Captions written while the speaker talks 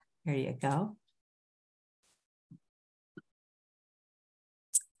Here you go.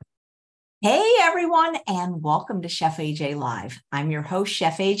 Hey everyone, and welcome to Chef AJ Live. I'm your host,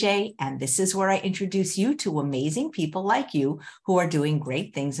 Chef AJ, and this is where I introduce you to amazing people like you who are doing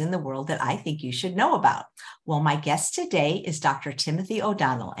great things in the world that I think you should know about. Well, my guest today is Dr. Timothy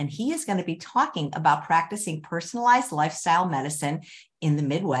O'Donnell, and he is going to be talking about practicing personalized lifestyle medicine in the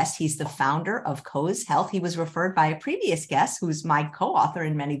Midwest. He's the founder of Co's Health. He was referred by a previous guest, who's my co-author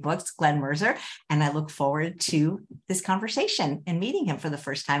in many books, Glenn Mercer, and I look forward to this conversation and meeting him for the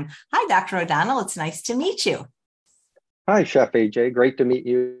first time. Hi, Dr. O'Donnell. It's nice to meet you. Hi, Chef AJ. Great to meet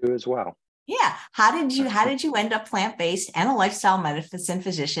you as well. Yeah. How did you end up plant-based and a lifestyle medicine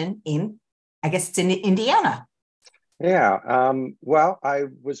physician in, I guess it's in Indiana? Yeah, well, I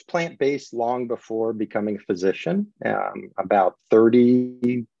was plant-based long before becoming a physician, about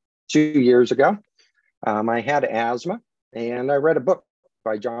 32 years ago. I had asthma, and I read a book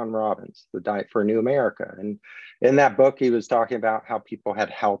by John Robbins, The Diet for a New America. And in that book, he was talking about how people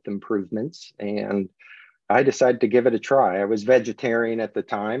had health improvements, and I decided to give it a try. I was vegetarian at the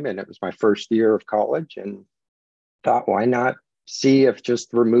time, and it was my first year of college, and thought, why not see if just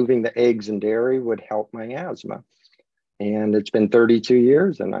removing the eggs and dairy would help my asthma? And it's been 32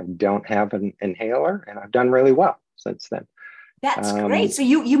 years and I don't have an inhaler, and I've done really well since then. That's great. So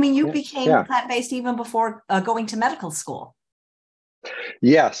you mean you became yeah. plant-based even before going to medical school?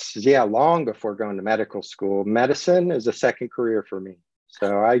 Yes. Yeah. Long before going to medical school. Medicine is a second career for me.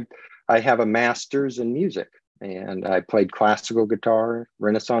 So I have a master's in music, and I played classical guitar,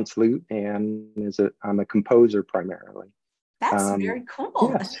 Renaissance lute, and I'm a composer primarily. That's very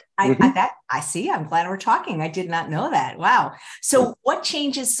cool. Yes. I see. I'm glad we're talking. I did not know that. Wow. So what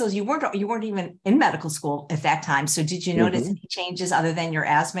changes? So you weren't even in medical school at that time. So did you notice any changes other than your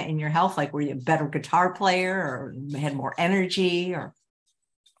asthma in your health? Like, were you a better guitar player, or had more energy, or?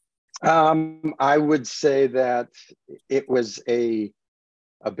 I would say that it was a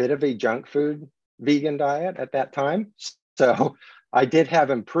bit of a junk food vegan diet at that time. So I did have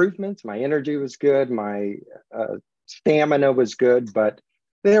improvements. My energy was good. My stamina was good, but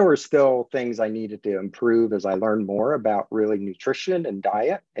there were still things I needed to improve as I learned more about really nutrition and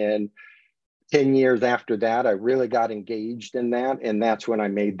diet. And 10 years after that, I really got engaged in that. And that's when I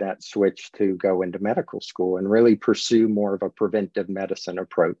made that switch to go into medical school and really pursue more of a preventive medicine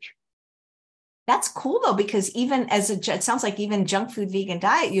approach. That's cool though, because even it sounds like even junk food vegan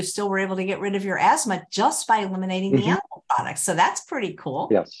diet, you still were able to get rid of your asthma just by eliminating the animal products. So that's pretty cool.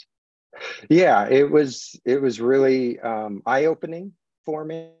 Yes. Yeah, it was really eye-opening for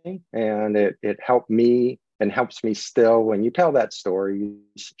me, and it helped me and helps me still. When you tell that story, you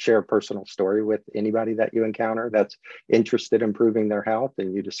share a personal story with anybody that you encounter that's interested in improving their health,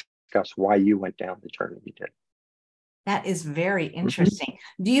 and you discuss why you went down the journey you did. That is very interesting.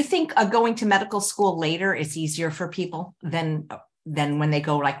 Do you think going to medical school later is easier for people than when they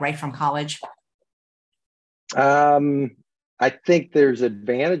go like right from college? I think there's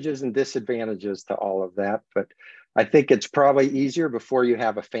advantages and disadvantages to all of that, but I think it's probably easier before you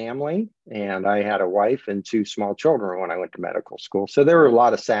have a family. And I had a wife and two small children when I went to medical school. So there were a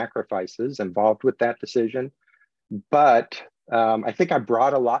lot of sacrifices involved with that decision. But I think I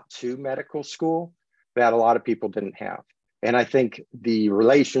brought a lot to medical school that a lot of people didn't have. And I think the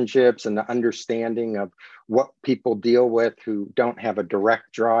relationships and the understanding of what people deal with who don't have a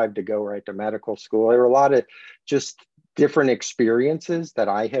direct drive to go right to medical school, there were a lot of just different experiences that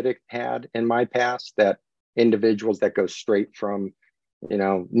I had in my past, that individuals that go straight from,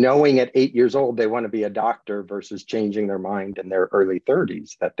 knowing at 8 years old they want to be a doctor versus changing their mind in their early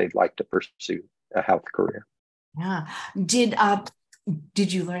 30s that they'd like to pursue a health career. Yeah.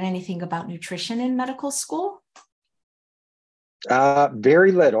 Did you learn anything about nutrition in medical school?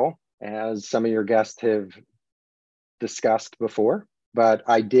 Very little, as some of your guests have discussed before. But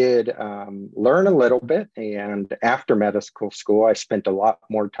I did learn a little bit. And after medical school, I spent a lot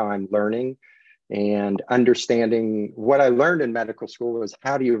more time learning and understanding. What I learned in medical school was,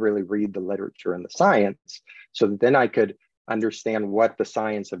 how do you really read the literature and the science? So that then I could understand what the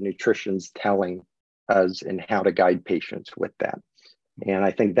science of nutrition is telling us and how to guide patients with that. And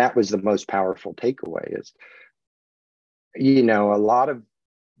I think that was the most powerful takeaway is, a lot of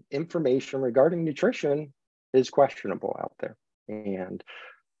information regarding nutrition is questionable out there. And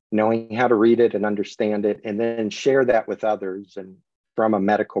knowing how to read it and understand it and then share that with others and from a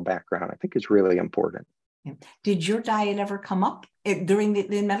medical background, I think is really important. Did your diet ever come up during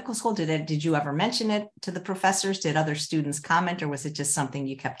the medical school? Did you ever mention it to the professors? Did other students comment, or was it just something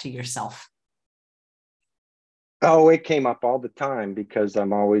you kept to yourself? Oh, it came up all the time because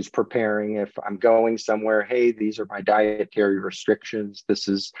I'm always preparing. If I'm going somewhere, hey, these are my dietary restrictions. This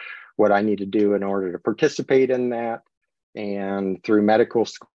is what I need to do in order to participate in that. And through medical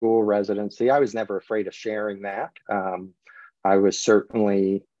school residency, I was never afraid of sharing that. I was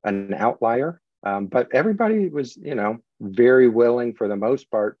certainly an outlier, but everybody was, very willing for the most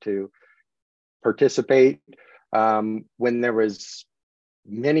part to participate. When there was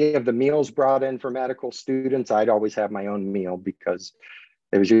many of the meals brought in for medical students, I'd always have my own meal because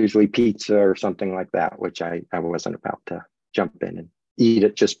it was usually pizza or something like that, which I wasn't about to jump in and eat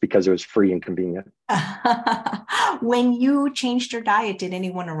it just because it was free and convenient. When you changed your diet, did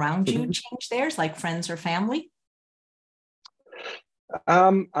anyone around you Mhm. change theirs, like friends or family?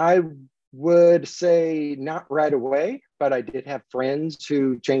 I would say not right away, but I did have friends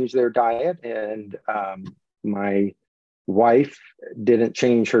who changed their diet, and my wife didn't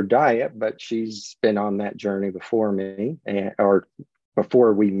change her diet, but she's been on that journey before me, or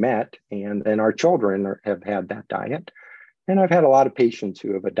before we met, and then our children have had that diet, and I've had a lot of patients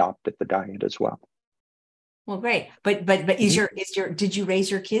who have adopted the diet as well. Well, great. But is Mhm. your did you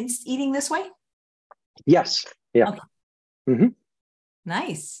raise your kids eating this way? Yes, yeah. Okay, Hmm.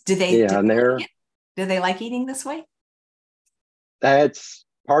 nice. Do they Yeah, and like it? Do they like eating this way? that's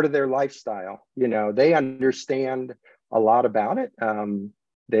part of their lifestyle. They understand a lot about it.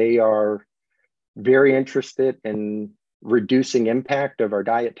 They are very interested in reducing impact of our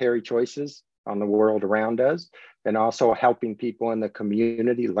dietary choices on the world around us, and also helping people in the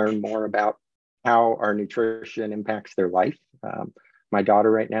community learn more about how our nutrition impacts their life. My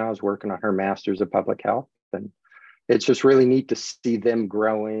daughter right now is working on her master's of public health, and it's just really neat to see them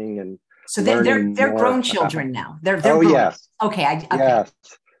growing and So learning they're grown more about it. children now. They're Oh, grown up. yes. Okay, okay. Yes.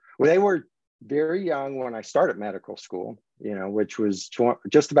 Well, they were very young when I started medical school, which was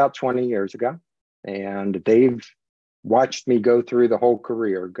just about 20 years ago. And they've watched me go through the whole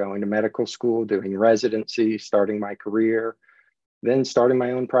career, going to medical school, doing residency, starting my career, then starting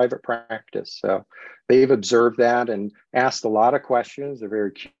my own private practice. So they've observed that and asked a lot of questions. They're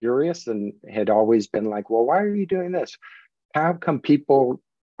very curious and had always been like, well, why are you doing this? How come people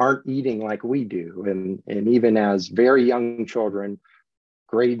aren't eating like we do? And even as very young children,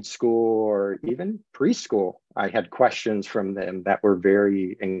 grade school or even preschool, I had questions from them that were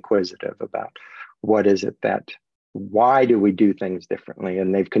very inquisitive about what is it that, why do we do things differently?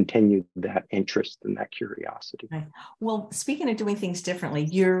 And they've continued that interest and that curiosity. Right. Well, speaking of doing things differently,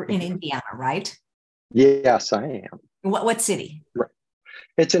 you're in Mhm. Indiana, right? Yes, I am. What city? Right.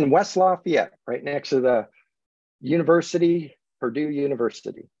 It's in West Lafayette, right next to the university, Purdue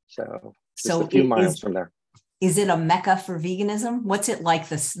University. So just a So few miles from there. is it a mecca for veganism? What's it like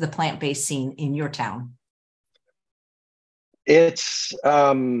the plant-based scene in your town? It's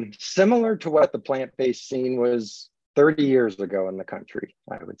similar to what the plant-based scene was 30 years ago in the country.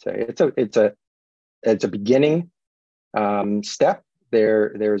 I would say it's a beginning step.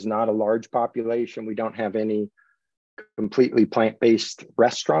 There's not a large population. We don't have any completely plant-based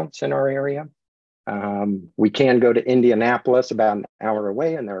restaurants in our area. We can go to Indianapolis, about an hour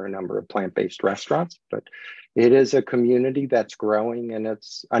away, and there are a number of plant-based restaurants, but it is a community that's growing and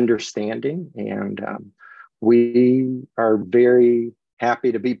it's understanding. And we are very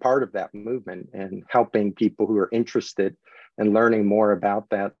happy to be part of that movement and helping people who are interested and learning more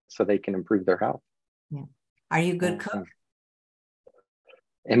about that so they can improve their health. Yeah. Are you a good cook?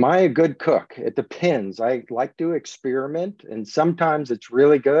 Am I a good cook? It depends. I like to experiment, and sometimes it's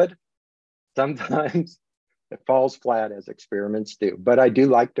really good. Sometimes it falls flat, as experiments do. But I do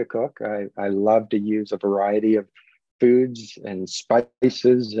like to cook. I love to use a variety of foods and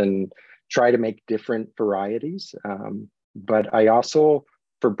spices and try to make different varieties. But I also,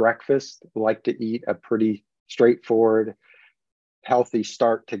 for breakfast, like to eat a pretty straightforward, healthy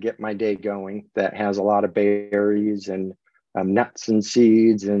start to get my day going that has a lot of berries and nuts and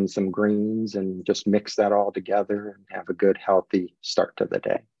seeds and some greens, and just mix that all together and have a good, healthy start to the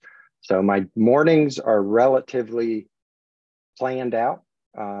day. So my mornings are relatively planned out,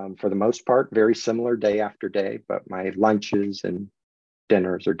 for the most part, very similar day after day, but my lunches and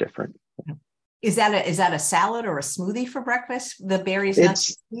dinners are different. Is that a salad or a smoothie for breakfast? The berries, nuts,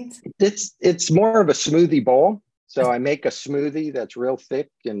 It's and seeds? it's more of a smoothie bowl. So I make a smoothie that's real thick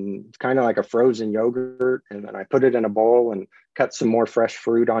and it's kind of like a frozen yogurt, and then I put it in a bowl and cut some more fresh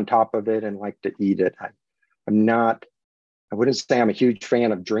fruit on top of it and like to eat it. I'm not, I wouldn't say I'm a huge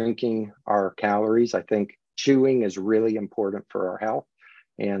fan of drinking our calories. I think chewing is really important for our health.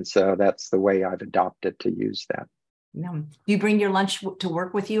 And so that's the way I've adopted to use that. No. Do you bring your lunch to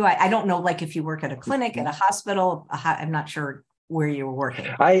work with you? I don't know, like if you work at a clinic, at a hospital, I'm not sure where you're working.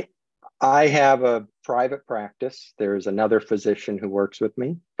 I have a private practice. There's another physician who works with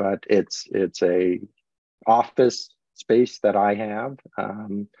me, but it's a office space that I have.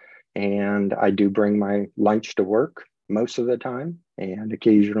 And I do bring my lunch to work most of the time. And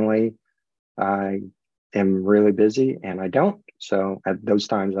occasionally I am really busy and I don't. So at those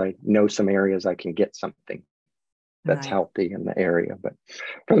times, I know some areas I can get something that's Right. healthy in the area. But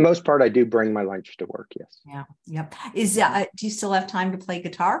for the most part, I do bring my lunch to work. Yes. Yeah. Yep. Do you still have time to play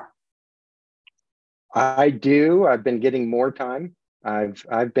guitar? I do. I've been getting more time.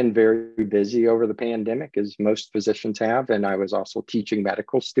 I've been very busy over the pandemic, as most physicians have, and I was also teaching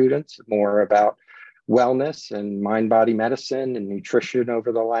medical students more about wellness and mind-body medicine and nutrition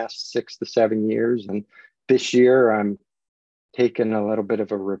over the last 6 to 7 years. And this year, I'm taking a little bit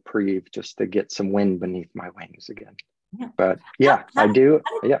of a reprieve just to get some wind beneath my wings again. Yeah. But How, yeah, how I did, do.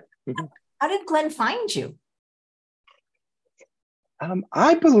 how did, Yeah. Mhm. how did Glenn find you?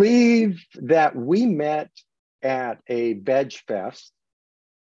 I believe that we met at a veg fest.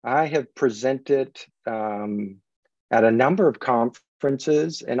 I have presented at a number of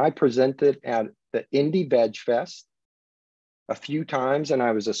conferences, and I presented at the Indie Veg Fest a few times, and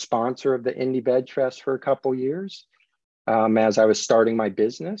I was a sponsor of the Indie Veg Fest for a couple years as I was starting my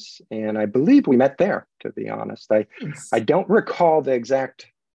business. And I believe we met there, to be honest. I Nice. don't recall the exact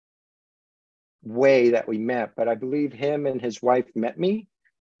way that we met, but I believe him and his wife met me,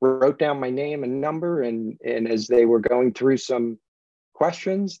 wrote down my name and number, and as they were going through some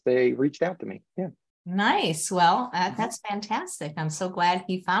questions, they reached out to me. Yeah. Nice. Well, that's fantastic. I'm so glad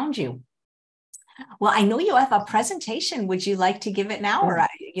he found you. Well, I know you have a presentation. Would you like to give it now, or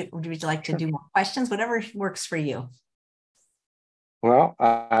Yeah, would you like to sure. do more questions? Whatever works for you. Well,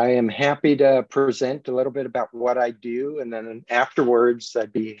 I am happy to present a little bit about what I do, and then afterwards,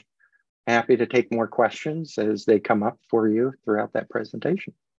 I'd be happy to take more questions as they come up for you throughout that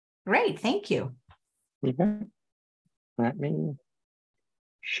presentation. Great. Thank you. Okay. Let me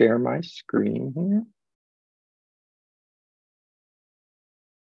share my screen here.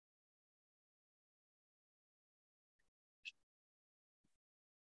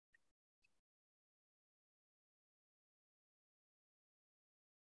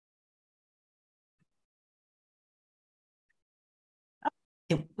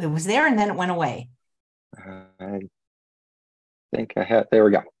 It was there and then it went away. I think I had, there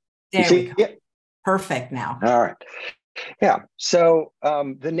we go. You There we see go. it? Perfect now. All right. Yeah. So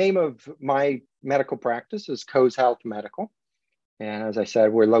the name of my medical practice is Coes Health Medical. And as I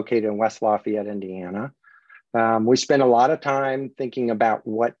said, we're located in West Lafayette, Indiana. We spend a lot of time thinking about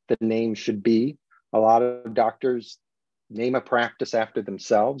what the name should be. A lot of doctors name a practice after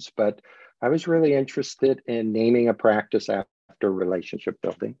themselves, but I was really interested in naming a practice after relationship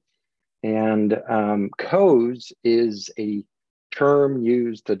building. And cozy is a term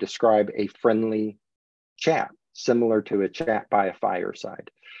used to describe a friendly chat, similar to a chat by a fireside.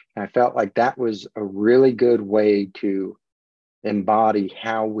 And I felt like that was a really good way to embody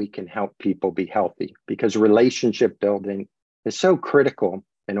how we can help people be healthy, because relationship building is so critical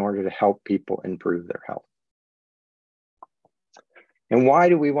in order to help people improve their health. And why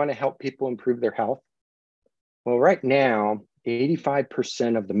do we want to help people improve their health? Well, right now,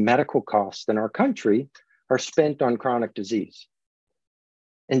 85% of the medical costs in our country are spent on chronic disease.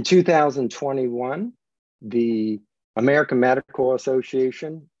 In 2021, the American Medical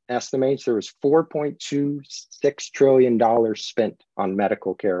Association estimates there was $4.26 trillion spent on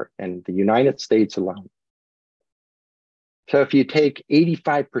medical care in the United States alone. So if you take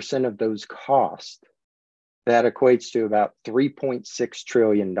 85% of those costs, that equates to about $3.6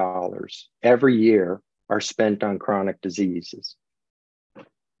 trillion every year are spent on chronic diseases.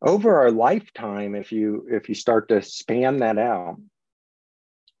 Over our lifetime, if you start to span that out,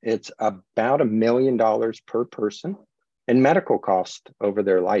 it's about $1 million per person in medical cost over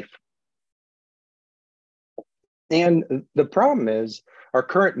their life. And the problem is our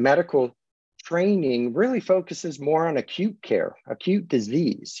current medical training really focuses more on acute care, acute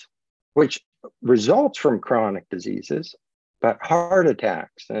disease, which results from chronic diseases, but heart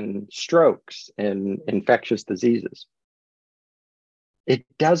attacks and strokes and infectious diseases. It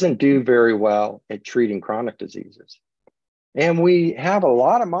doesn't do very well at treating chronic diseases. And we have a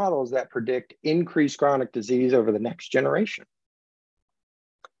lot of models that predict increased chronic disease over the next generation.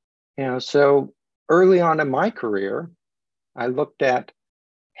 So early on in my career, I looked at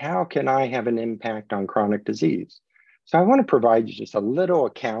how can I have an impact on chronic disease? So I want to provide you just a little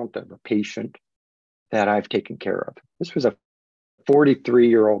account of a patient that I've taken care of. This was a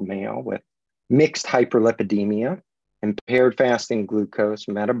 43-year-old male with mixed hyperlipidemia, impaired fasting glucose,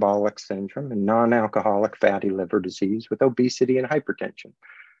 metabolic syndrome, and non-alcoholic fatty liver disease with obesity and hypertension.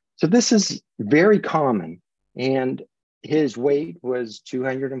 So this is very common. And his weight was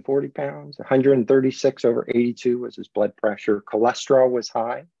 240 pounds, 136 over 82 was his blood pressure. Cholesterol was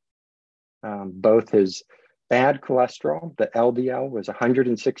high. Both his bad cholesterol, the LDL, was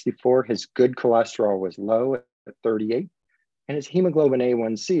 164. His good cholesterol was low at 38. And his hemoglobin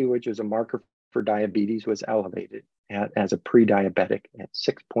A1C, which is a marker for diabetes, was elevated as a pre-diabetic at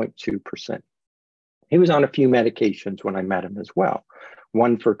 6.2%. He was on a few medications when I met him as well,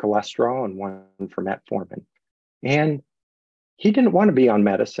 one for cholesterol and one for metformin. And he didn't want to be on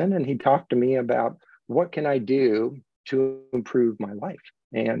medicine, and he talked to me about what can I do to improve my life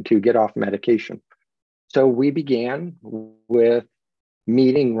and to get off medication. So we began with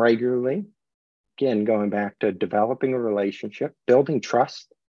meeting regularly, again, going back to developing a relationship, building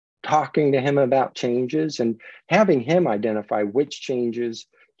trust, talking to him about changes, and having him identify which changes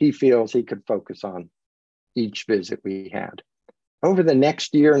he feels he could focus on each visit we had. Over the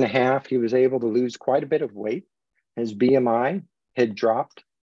next year and a half, he was able to lose quite a bit of weight. His BMI had dropped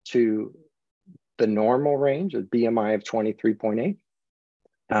to the normal range, a BMI of 23.8.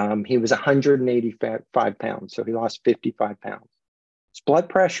 He was 185 pounds, so he lost 55 pounds. His blood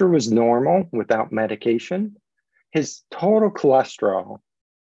pressure was normal without medication. His total cholesterol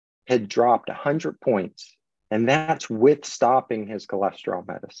had dropped 100 points, and that's with stopping his cholesterol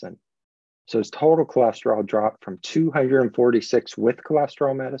medicine. So his total cholesterol dropped from 246 with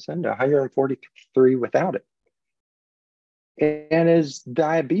cholesterol medicine to 143 without it. And his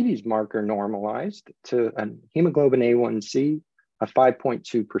diabetes marker normalized to a hemoglobin A1C of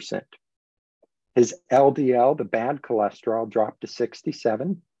 5.2%. His LDL, the bad cholesterol, dropped to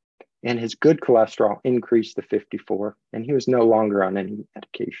 67, and his good cholesterol increased to 54, and he was no longer on any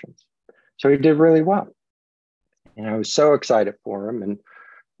medications. So he did really well. And I was so excited for him and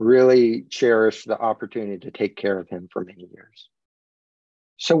really cherished the opportunity to take care of him for many years.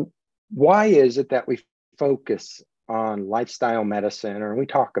 So why is it that we focus on lifestyle medicine, or we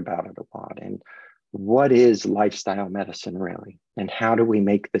talk about it a lot? And what is lifestyle medicine really? And how do we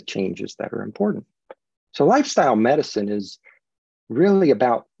make the changes that are important? So lifestyle medicine is really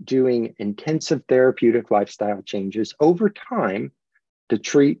about doing intensive therapeutic lifestyle changes over time to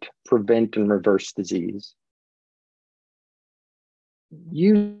treat, prevent, and reverse disease,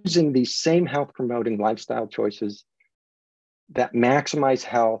 using these same health promoting lifestyle choices that maximize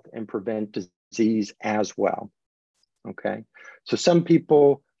health and prevent disease as well. Okay, so some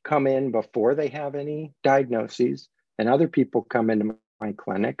people come in before they have any diagnoses, and other people come into my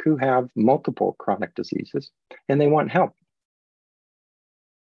clinic who have multiple chronic diseases and they want help.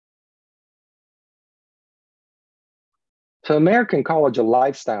 So American College of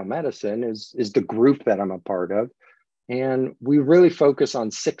Lifestyle Medicine is the group that I'm a part of. And we really focus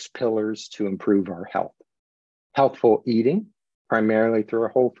on 6 pillars to improve our health. Healthful eating, primarily through a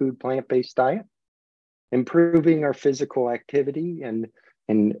whole food plant-based diet. Improving our physical activity and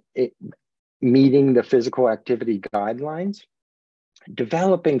meeting the physical activity guidelines.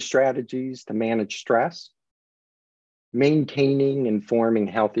 Developing strategies to manage stress. Maintaining and forming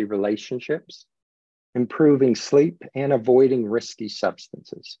healthy relationships. Improving sleep and avoiding risky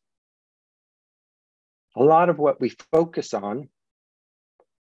substances. A lot of what we focus on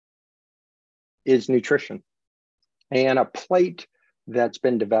is nutrition, and a plate that's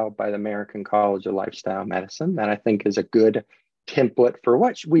been developed by the American College of Lifestyle Medicine that I think is a good template for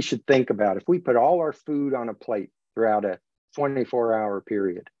what we should think about. If we put all our food on a plate throughout a 24-hour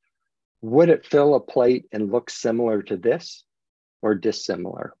period, would it fill a plate and look similar to this or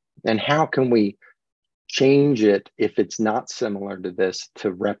dissimilar? And how can we change it if it's not similar to this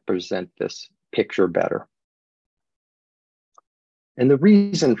to represent this picture better? And the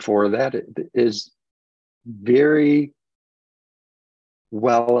reason for that is very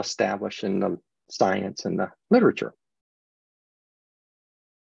well established in the science and the literature.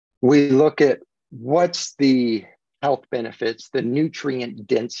 We look at what's the health benefits. The nutrient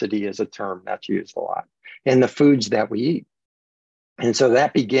density is a term that's used a lot in the foods that we eat. And so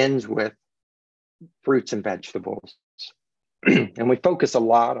that begins with fruits and vegetables. And we focus a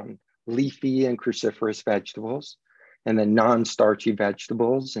lot on leafy and cruciferous vegetables, and then non-starchy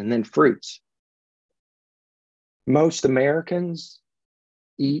vegetables, and then fruits. Most Americans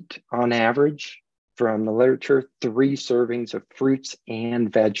eat, on average, from the literature, 3 servings of fruits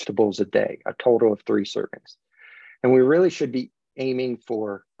and vegetables a day, a total of 3 servings. And we really should be aiming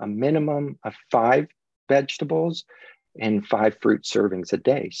for a minimum of 5 vegetables and 5 fruit servings a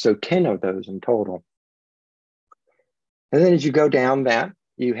day. So 10 of those in total. And then as you go down that,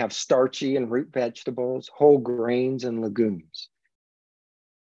 you have starchy and root vegetables, whole grains, and legumes.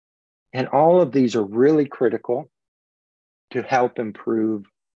 And all of these are really critical to help improve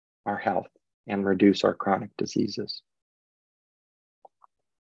our health and reduce our chronic diseases.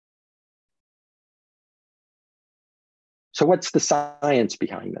 So what's the science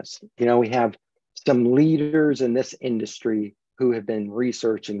behind this? We have some leaders in this industry who have been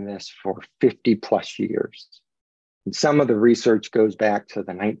researching this for 50 plus years. And some of the research goes back to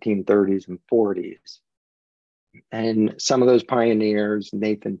the 1930s and 40s. And some of those pioneers,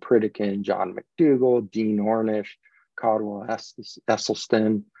 Nathan Pritikin, John McDougall, Dean Ornish, Caldwell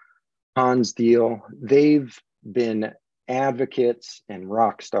Esselstyn, Hans Diehl, they've been advocates and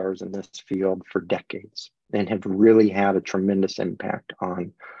rock stars in this field for decades and have really had a tremendous impact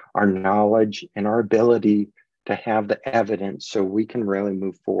on our knowledge and our ability to have the evidence so we can really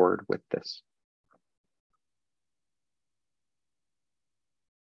move forward with this.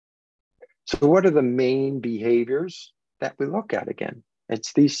 So what are the main behaviors that we look at again?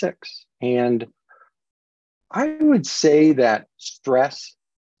 It's these 6. And I would say that stress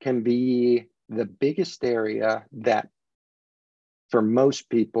can be the biggest area that, for most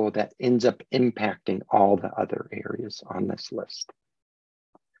people, that ends up impacting all the other areas on this list.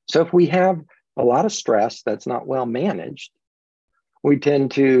 So if we have a lot of stress that's not well managed, we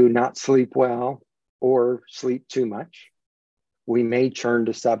tend to not sleep well or sleep too much. We may turn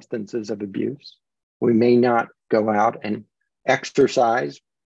to substances of abuse. We may not go out and exercise.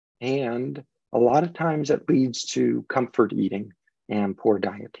 And a lot of times it leads to comfort eating and poor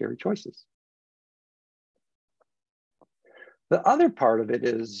dietary choices. The other part of it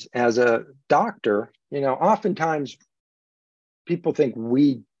is, as a doctor, oftentimes people think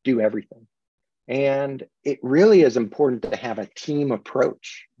we do everything. And it really is important to have a team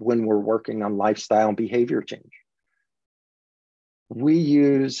approach when we're working on lifestyle and behavior change. We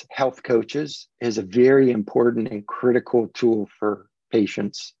use health coaches as a very important and critical tool for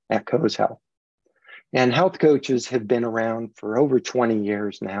patients at Co's Health. And health coaches have been around for over 20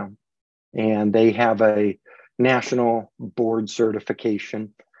 years now, and they have a national board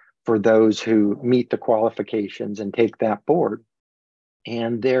certification for those who meet the qualifications and take that board.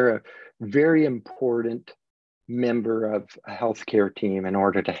 And they're a very important member of a healthcare team in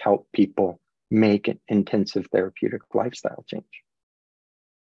order to help people make an intensive therapeutic lifestyle change.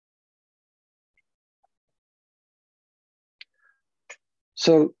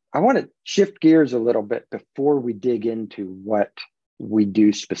 So I want to shift gears a little bit before we dig into what we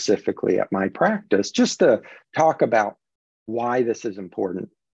do specifically at my practice, just to talk about why this is important.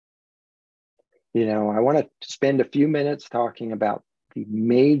 I want to spend a few minutes talking about the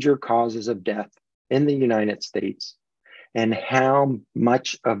major causes of death in the United States and how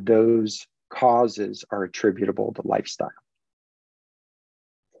much of those causes are attributable to lifestyle.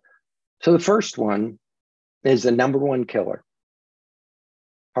 So the first one is the number one killer: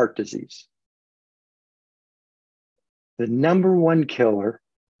 heart disease. The number one killer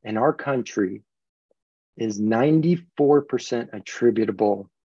in our country is 94% attributable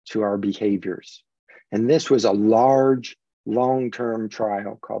to our behaviors. And this was a large, long-term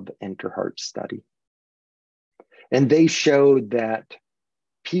trial called the InterHeart study. And they showed that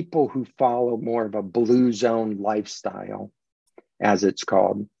people who follow more of a blue zone lifestyle, as it's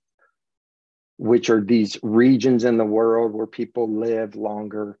called, which are these regions in the world where people live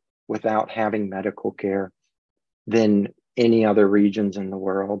longer without having medical care than any other regions in the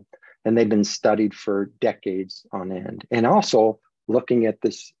world. And they've been studied for decades on end. And also looking at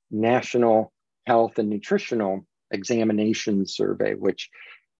this National Health and Nutritional Examination Survey, which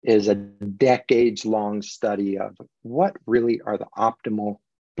is a decades-long study of what really are the optimal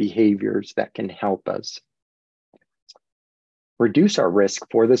behaviors that can help us reduce our risk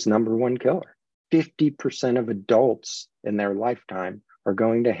for this number one killer. 50% of adults in their lifetime are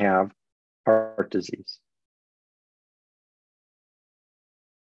going to have heart disease.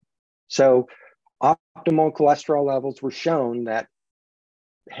 So optimal cholesterol levels were shown that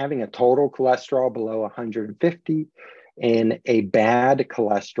having a total cholesterol below 150 and a bad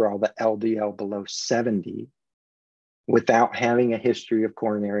cholesterol, the LDL, below 70, without having a history of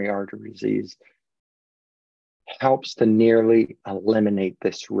coronary artery disease, helps to nearly eliminate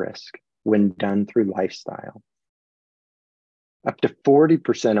this risk when done through lifestyle. Up to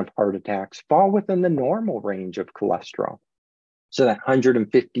 40% of heart attacks fall within the normal range of cholesterol. So that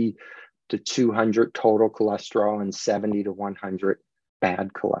 150 to 200 total cholesterol and 70 to 100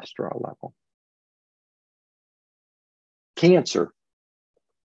 bad cholesterol level. Cancer.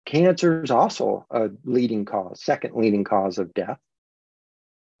 Cancer is also a leading cause, second leading cause of death.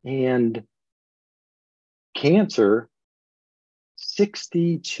 And cancer,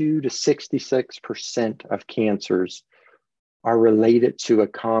 62 to 66% of cancers are related to a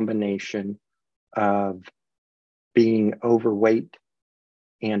combination of being overweight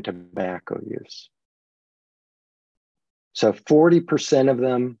and tobacco use. So 40% of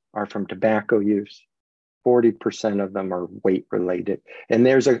them are from tobacco use, 40% of them are weight related, and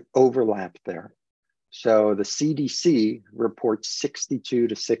there's an overlap there. So the CDC reports 62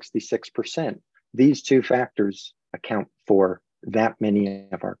 to 66%. These two factors account for that many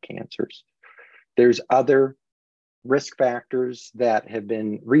of our cancers. There's other risk factors that have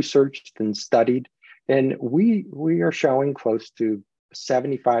been researched and studied, and we are showing close to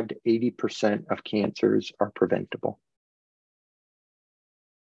 75 to 80% of cancers are preventable.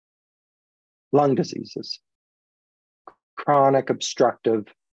 Lung diseases, chronic obstructive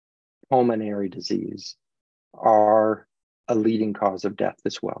pulmonary disease are a leading cause of death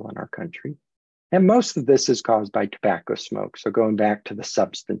as well in our country. And most of this is caused by tobacco smoke. So going back to the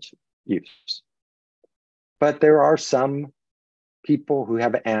substance use. But there are some people who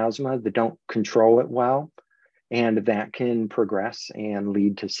have asthma that don't control it well, and that can progress and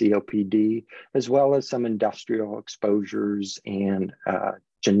lead to COPD, as well as some industrial exposures and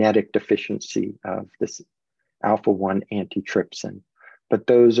genetic deficiency of this alpha-1 antitrypsin. But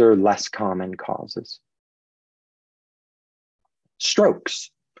those are less common causes.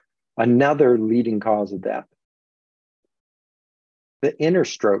 Strokes, another leading cause of death. The inner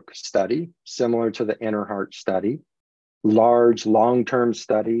stroke study, similar to the inner heart study, large long-term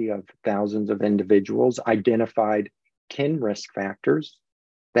study of thousands of individuals, identified 10 risk factors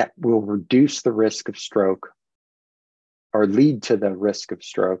that will reduce the risk of stroke or lead to the risk of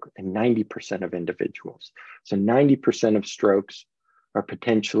stroke in 90% of individuals. So 90% of strokes are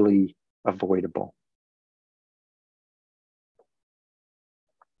potentially avoidable.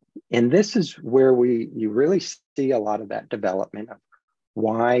 And this is where you really see a lot of that development of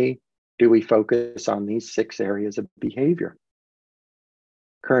why do we focus on these 6 areas of behavior?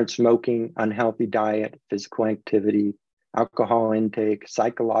 Current smoking, unhealthy diet, physical activity, alcohol intake,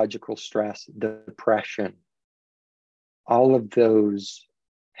 psychological stress, depression. All of those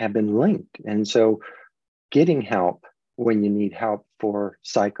have been linked. And so getting help when you need help for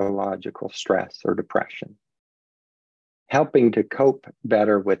psychological stress or depression, helping to cope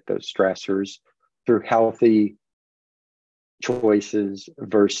better with those stressors through healthy choices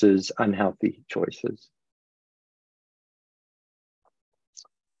versus unhealthy choices.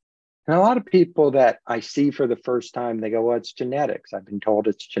 And a lot of people that I see for the first time, they go, well, it's genetics. I've been told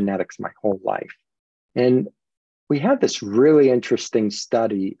it's genetics my whole life. And we had this really interesting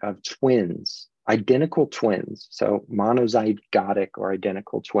study of twins, identical twins, so monozygotic or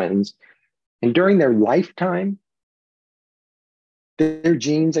identical twins. And during their lifetime, their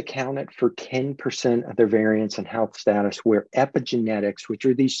genes accounted for 10% of their variance in health status, where epigenetics, which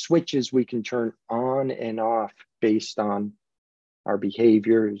are these switches we can turn on and off based on our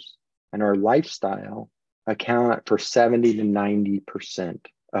behaviors and our lifestyle, account for 70 to 90%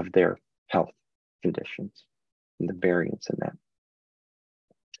 of their health conditions and the variance in that.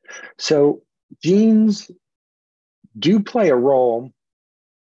 So genes do play a role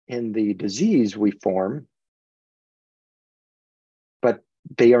in the disease we form, but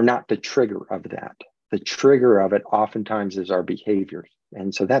they are not the trigger of that. The trigger of it oftentimes is our behaviors.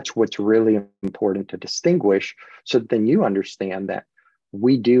 And so that's what's really important to distinguish, so that then you understand that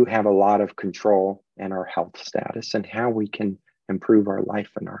we do have a lot of control in our health status and how we can improve our life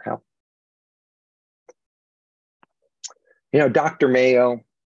and our health. You know, Dr. Mayo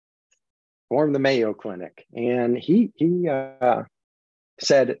formed the Mayo Clinic, and he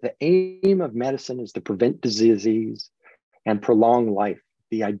said the aim of medicine is to prevent disease and prolong life.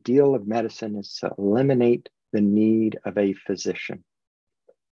 The ideal of medicine is to eliminate the need of a physician.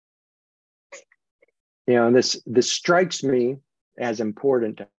 You know, and this strikes me as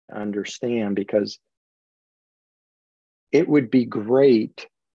important to understand, because it would be great.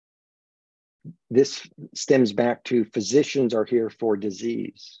 This stems back to physicians are here for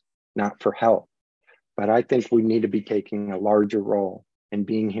disease, not for health. But I think we need to be taking a larger role in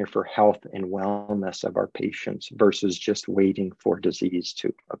being here for health and wellness of our patients versus just waiting for disease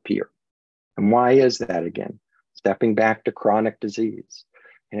to appear. And why is that again? Stepping back to chronic disease.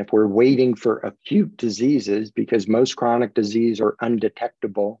 And if we're waiting for acute diseases, because most chronic disease are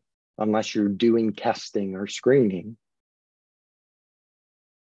undetectable unless you're doing testing or screening,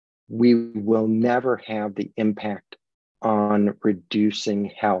 we will never have the impact on reducing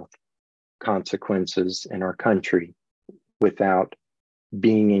health consequences in our country without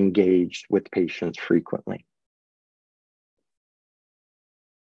being engaged with patients frequently.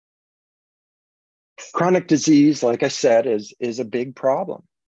 Chronic disease, like I said, is a big problem.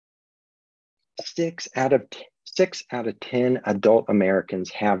 6 out of 10 adult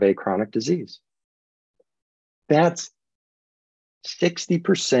Americans have a chronic disease. That's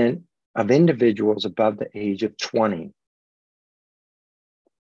 60% of individuals above the age of 20,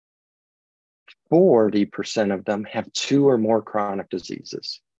 40% of them have 2 or more chronic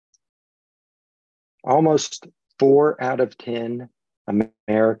diseases. Almost 4 out of 10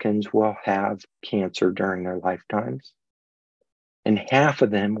 Americans will have cancer during their lifetimes, and half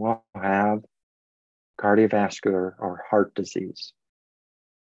of them will have cardiovascular or heart disease.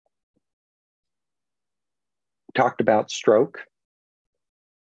 Talked about stroke.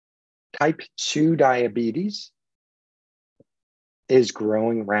 Type 2 diabetes is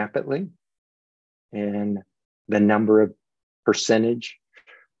growing rapidly, and the number of percentage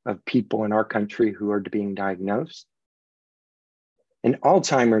of people in our country who are being diagnosed. And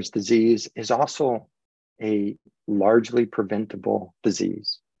Alzheimer's disease is also a largely preventable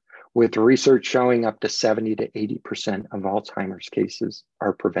disease, with research showing up to 70 to 80% of Alzheimer's cases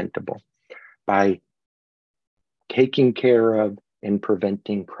are preventable by taking care of and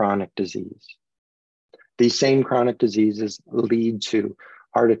preventing chronic disease. These same chronic diseases lead to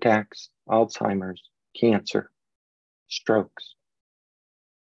heart attacks, Alzheimer's, cancer, strokes.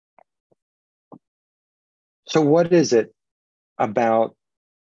 So what is it about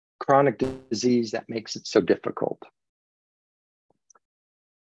chronic disease that makes it so difficult?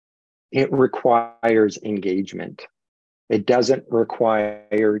 It requires engagement. It doesn't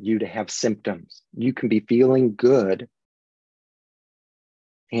require you to have symptoms. You can be feeling good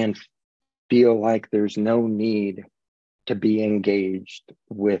and feel like there's no need to be engaged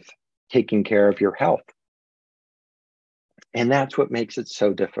with taking care of your health. And that's what makes it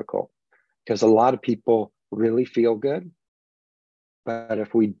so difficult, because a lot of people really feel good. But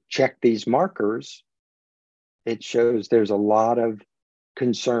if we check these markers, it shows there's a lot of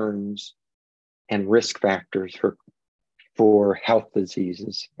concerns and risk factors for health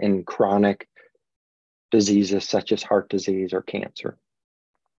diseases and chronic diseases such as heart disease or cancer.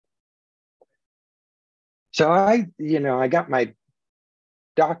 So I got my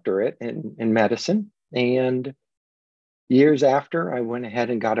doctorate in medicine, and years after, I went ahead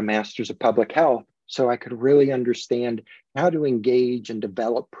and got a master's of public health so I could really understand how to engage and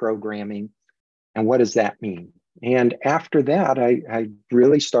develop programming and what does that mean. And after that, I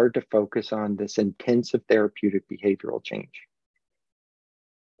really started to focus on this intensive therapeutic behavioral change.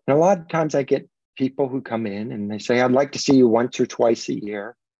 And a lot of times I get people who come in and they say, I'd like to see you once or twice a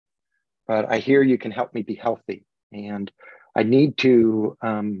year, but I hear you can help me be healthy. And I need to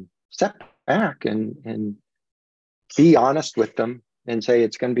step back and be honest with them and say,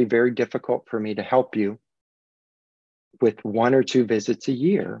 it's going to be very difficult for me to help you with 1 or 2 visits a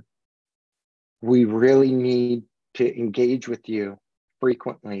year. We really need to engage with you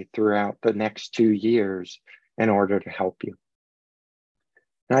frequently throughout the next 2 years in order to help you.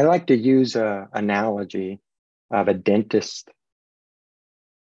 And I like to use an analogy of a dentist.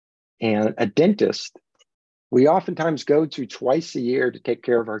 And a dentist, we oftentimes go to twice a year to take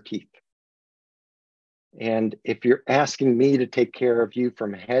care of our teeth. And if you're asking me to take care of you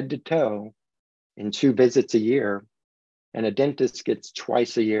from head to toe in 2 visits a year, and a dentist gets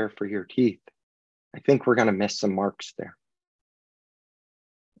twice a year for your teeth, I think we're going to miss some marks there.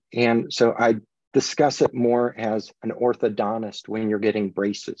 And so I discuss it more as an orthodontist when you're getting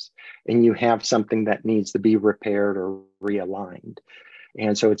braces and you have something that needs to be repaired or realigned.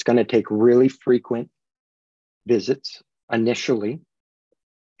 And so it's going to take really frequent visits initially,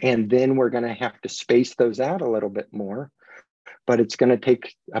 and then we're going to have to space those out a little bit more. But it's going to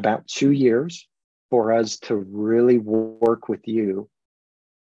take about 2 years for us to really work with you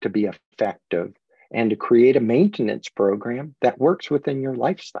to be effective and to create a maintenance program that works within your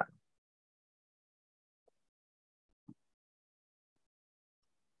lifestyle.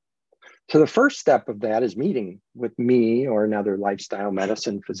 So the first step of that is meeting with me or another lifestyle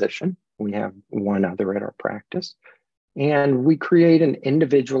medicine physician. We have one other at our practice. And we create an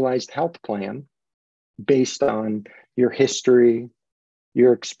individualized health plan based on your history,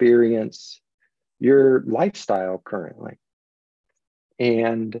 your experience, your lifestyle currently,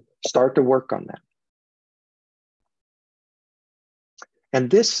 and start to work on that. And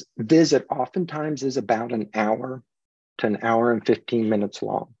this visit oftentimes is about an hour to an hour and 15 minutes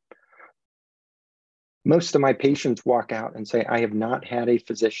long. Most of my patients walk out and say, I have not had a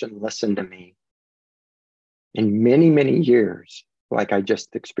physician listen to me in many, many years, like I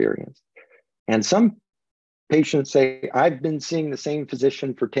just experienced. And some patients say, I've been seeing the same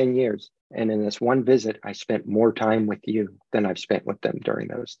physician for 10 years. And in this one visit, I spent more time with you than I've spent with them during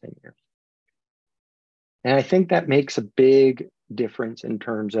those 10 years. And I think that makes a big difference in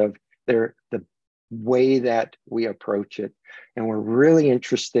terms of the way that we approach it. And we're really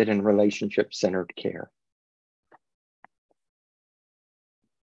interested in relationship-centered care.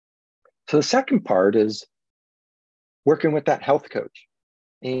 So the second part is working with that health coach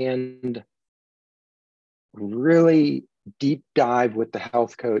and really deep dive with the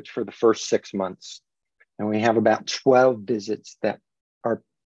health coach for the first 6 months. And we have about 12 visits that our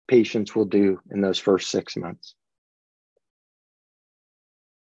patients will do in those first 6 months.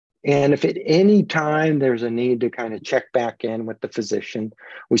 And if at any time there's a need to kind of check back in with the physician,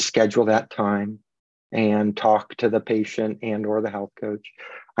 we schedule that time and talk to the patient and or the health coach.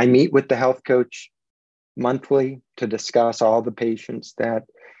 I meet with the health coach monthly to discuss all the patients that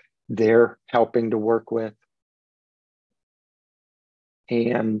they're helping to work with.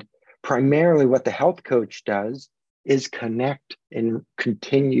 And primarily what the health coach does is connect and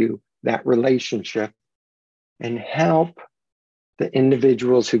continue that relationship and help the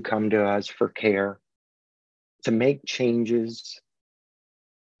individuals who come to us for care to make changes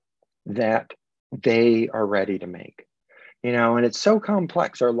that they are ready to make. And it's so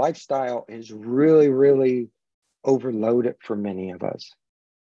complex. Our lifestyle is really, really overloaded for many of us.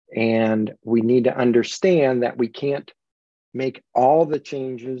 And we need to understand that we can't make all the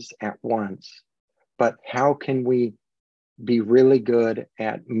changes at once, but how can we be really good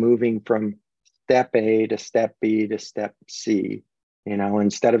at moving from step A to step B to step C,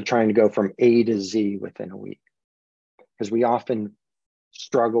 instead of trying to go from A to Z within a week? Because we often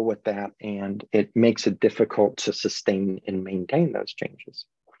struggle with that and it makes it difficult to sustain and maintain those changes.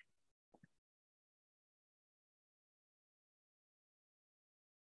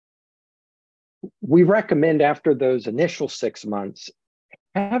 We recommend after those initial 6 months,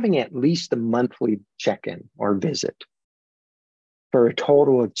 having at least a monthly check-in or visit for a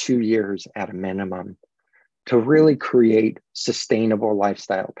total of 2 years at a minimum to really create sustainable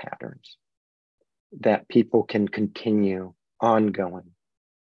lifestyle patterns that people can continue ongoing.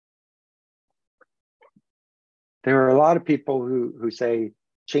 There are a lot of people who say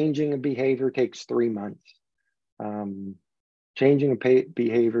changing a behavior takes 3 months. Changing a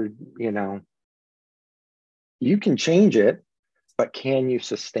behavior, you can change it, but can you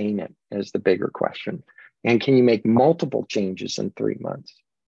sustain it is the bigger question. And can you make multiple changes in 3 months?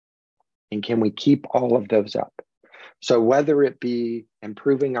 And can we keep all of those up? So whether it be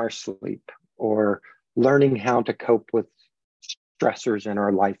improving our sleep or learning how to cope with stressors in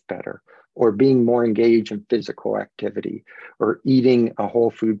our life better, or being more engaged in physical activity, or eating a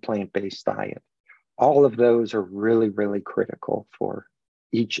whole food plant-based diet, all of those are really, really critical for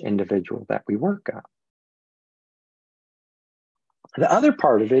each individual that we work on. The other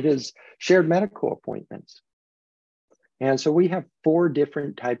part of it is shared medical appointments. And so we have 4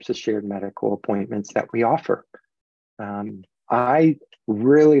 different types of shared medical appointments that we offer. I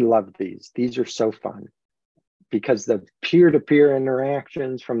really love these. These are so fun because the peer-to-peer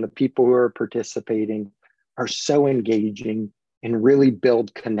interactions from the people who are participating are so engaging and really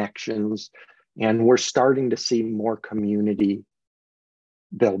build connections. And we're starting to see more community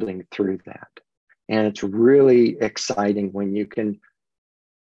building through that. And it's really exciting when you can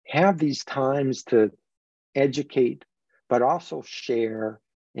have these times to educate, but also share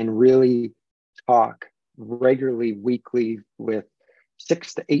and really talk regularly, weekly with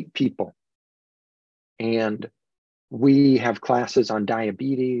 6 to 8 people. And we have classes on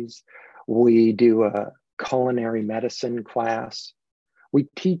diabetes. We do a culinary medicine class. We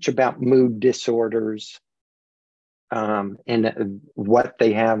teach about mood disorders and what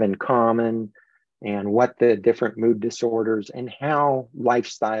they have in common and what the different mood disorders and how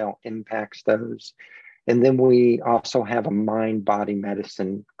lifestyle impacts those. And then we also have a mind-body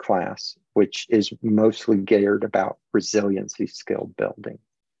medicine class, which is mostly geared about resiliency skill building.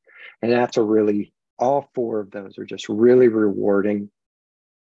 And that's all 4 of those are just really rewarding.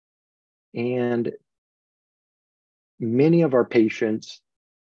 And many of our patients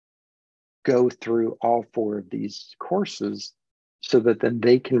go through all 4 of these courses so that then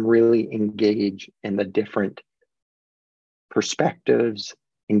they can really engage in the different perspectives,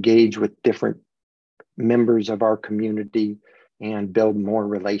 engage with different members of our community, and build more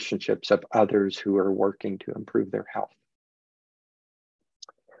relationships of others who are working to improve their health.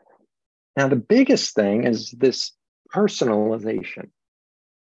 Now, the biggest thing is this personalization.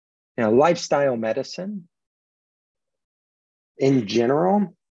 Lifestyle medicine in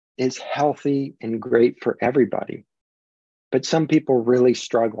general is healthy and great for everybody, but some people really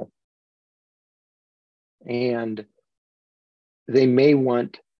struggle. And they may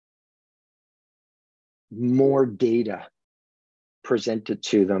want more data presented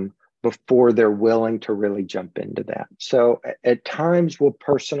to them before they're willing to really jump into that. So at times we'll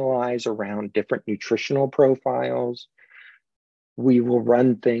personalize around different nutritional profiles. We will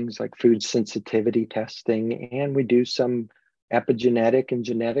run things like food sensitivity testing, and we do some epigenetic and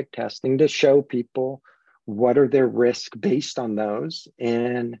genetic testing to show people what are their risks based on those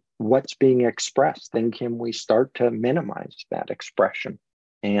and what's being expressed. Then can we start to minimize that expression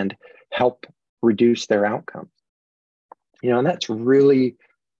and help reduce their outcomes? And that's really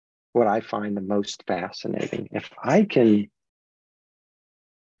what I find the most fascinating. If I can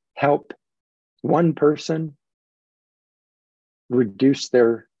help one person reduce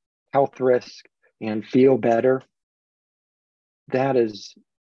their health risk and feel better, that is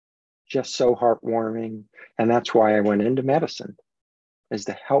just so heartwarming. And that's why I went into medicine, is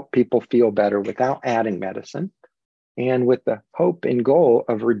to help people feel better without adding medicine, and with the hope and goal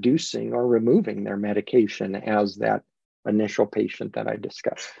of reducing or removing their medication as that initial patient that I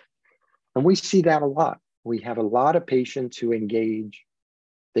discussed. And we see that a lot. We have a lot of patients who engage.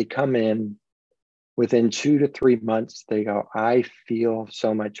 They come in within 2 to 3 months, they go, I feel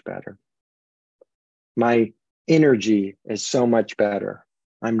so much better. My energy is so much better.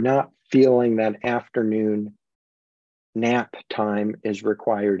 I'm not feeling that afternoon nap time is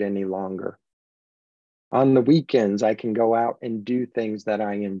required any longer. On the weekends, I can go out and do things that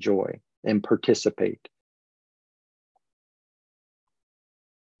I enjoy and participate.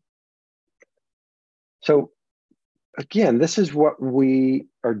 So again, this is what we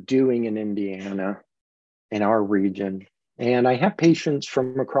are doing in Indiana, in our region. And I have patients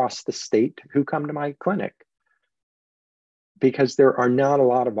from across the state who come to my clinic because there are not a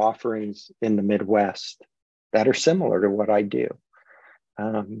lot of offerings in the Midwest that are similar to what I do.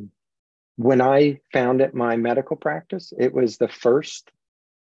 When I founded my medical practice, it was the first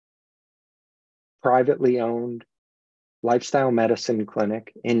privately owned lifestyle medicine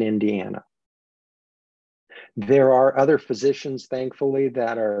clinic in Indiana. There are other physicians, thankfully,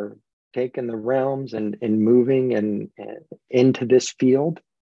 that are taking the realms and moving and into this field.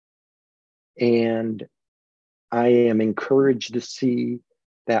 And I am encouraged to see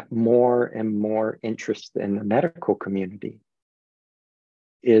that more and more interest in the medical community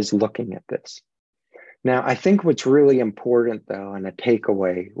is looking at this. Now, I think what's really important, though, and a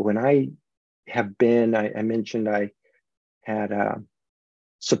takeaway, when I have been, I mentioned I had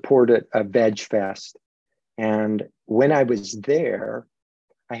supported a Veg Fest. And when I was there,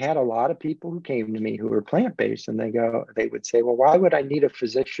 I had a lot of people who came to me who were plant-based, and they would say, well, why would I need a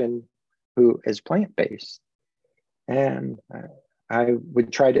physician who is plant-based? And I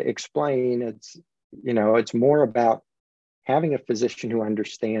would try to explain it's more about having a physician who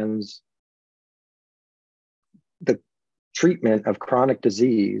understands the treatment of chronic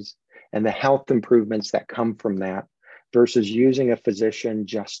disease and the health improvements that come from that versus using a physician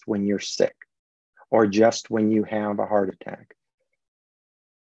just when you're sick or just when you have a heart attack.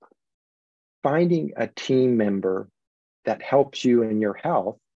 Finding a team member that helps you in your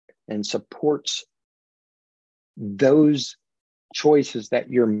health and supports those choices that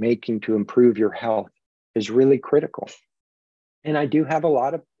you're making to improve your health is really critical. And I do have a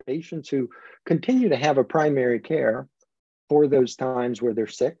lot of patients who continue to have a primary care for those times where they're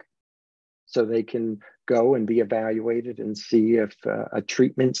sick, so they can go and be evaluated and see if a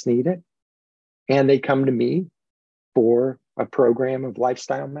treatment's needed. And they come to me for a program of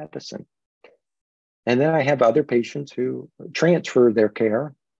lifestyle medicine. And then I have other patients who transfer their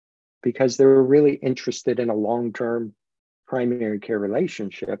care because they're really interested in a long-term primary care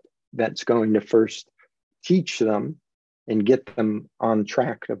relationship that's going to first teach them and get them on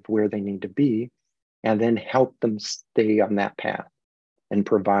track of where they need to be, and then help them stay on that path and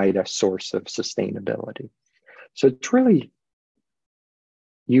provide a source of sustainability. So it's really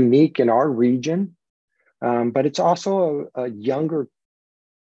unique in our region, but it's also a younger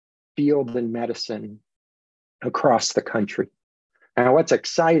field in medicine across the country. Now, what's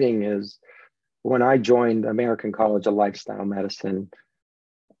exciting is when I joined the American College of Lifestyle Medicine,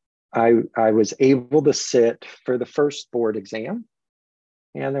 I was able to sit for the first board exam,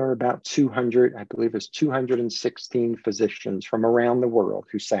 and there were about 200, I believe it was 216 physicians from around the world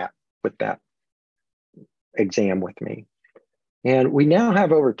who sat with that exam with me. And we now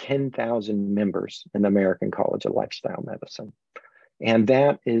have over 10,000 members in the American College of Lifestyle Medicine. And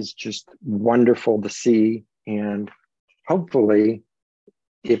that is just wonderful to see. And hopefully,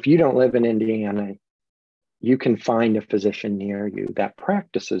 if you don't live in Indiana, you can find a physician near you that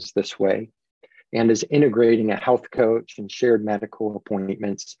practices this way and is integrating a health coach and shared medical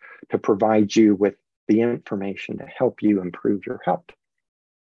appointments to provide you with the information to help you improve your health.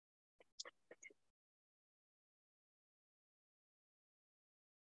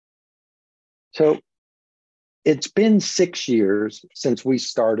 So it's been 6 years since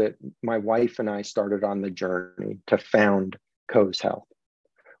my wife and I started on the journey to found Co's Health.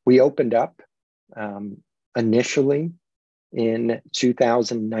 We opened up initially in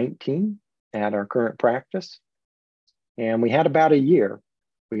 2019 at our current practice. And we had about a year.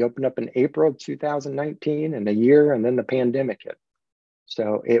 We opened up in April of 2019 and a year, and then the pandemic hit.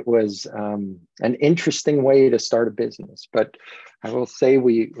 So it was an interesting way to start a business. But I will say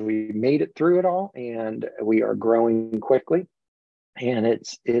we made it through it all, and we are growing quickly. And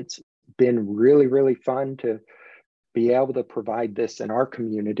it's been really, really fun to be able to provide this in our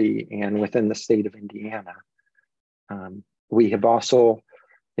community and within the state of Indiana. We have also,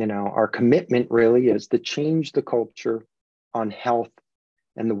 our commitment really is to change the culture on health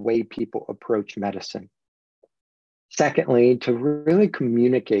and the way people approach medicine. Secondly, to really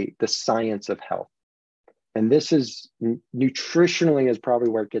communicate the science of health. And this is nutritionally is probably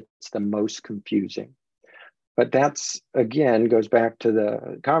where it gets the most confusing. But that's, again, goes back to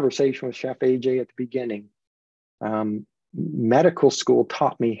the conversation with Chef AJ at the beginning. Medical school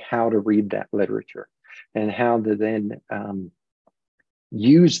taught me how to read that literature and how to then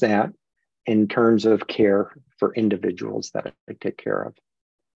use that in terms of care for individuals that I take care of.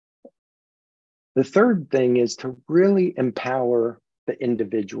 The third thing is to really empower the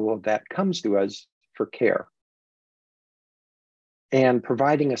individual that comes to us for care and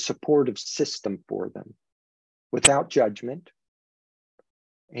providing a supportive system for them without judgment,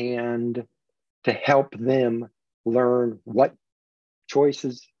 and to help them learn what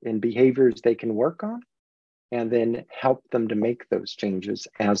choices and behaviors they can work on, and then help them to make those changes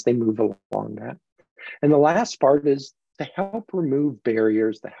as they move along that. And the last part is to help remove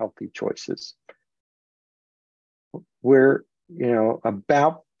barriers to healthy choices. We're,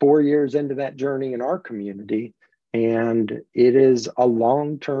 about 4 years into that journey in our community, and it is a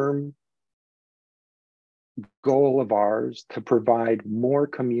long-term goal of ours to provide more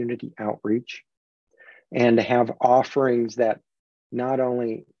community outreach and to have offerings that not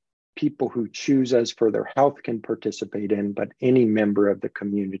only people who choose us for their health can participate in, but any member of the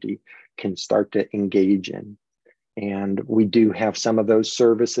community can start to engage in. And we do have some of those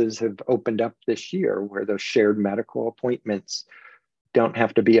services have opened up this year where those shared medical appointments don't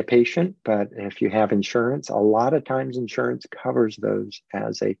have to be a patient, but if you have insurance, a lot of times insurance covers those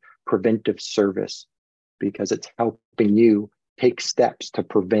as a preventive service because it's helping you take steps to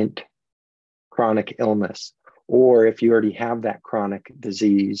prevent chronic illness. Or if you already have that chronic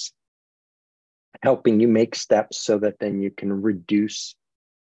disease, helping you make steps so that then you can reduce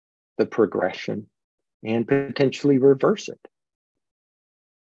the progression and potentially reverse it.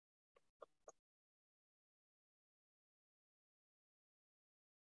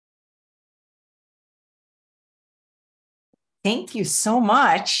 Thank you so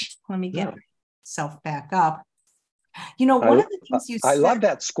much. Let me get myself back up. One of the things you said— I love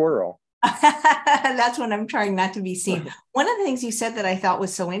that squirrel. That's when I'm trying not to be seen. One of the things you said that I thought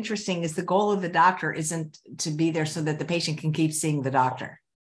was so interesting is the goal of the doctor isn't to be there so that the patient can keep seeing the doctor.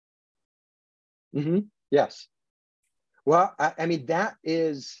 Mm-hmm. Yes. Well, I mean, that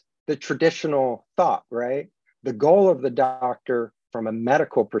is the traditional thought, right? The goal of the doctor from a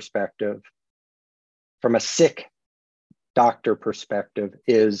medical perspective, from a sick doctor perspective,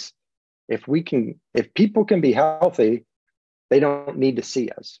 is if people can be healthy, they don't need to see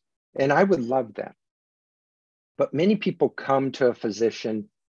us. And I would love that. But many people come to a physician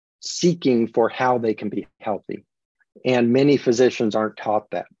seeking for how they can be healthy. And many physicians aren't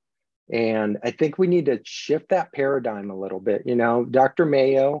taught that. And I think we need to shift that paradigm a little bit. Dr.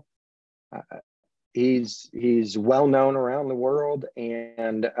 Mayo, he's well known around the world.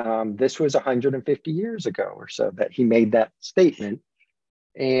 And this was 150 years ago or so that he made that statement.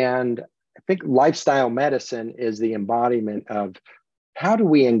 And I think lifestyle medicine is the embodiment of how do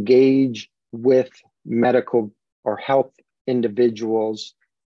we engage with medical or health individuals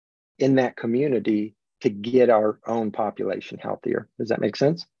in that community to get our own population healthier. Does that make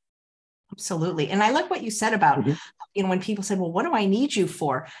sense? Absolutely. And I like what you said about, when people said, well, what do I need you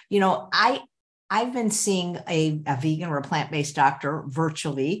for? I've been seeing a vegan or a plant-based doctor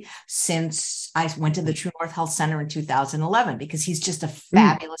virtually since I went to the True North Health Center in 2011, because he's just a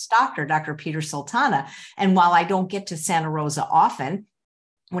fabulous doctor, Dr. Peter Sultana. And while I don't get to Santa Rosa often,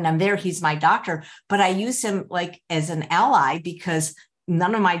 when I'm there, he's my doctor, but I use him like as an ally because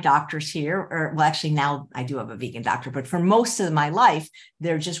none of my doctors here, actually now I do have a vegan doctor, but for most of my life,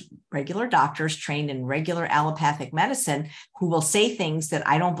 they're just regular doctors trained in regular allopathic medicine who will say things that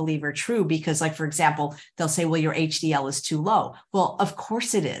I don't believe are true because, like, for example, they'll say, well, your HDL is too low. Well, of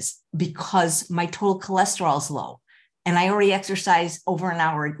course it is, because my total cholesterol is low. And I already exercise over an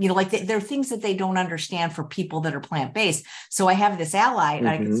hour, there are things that they don't understand for people that are plant-based. So I have this ally and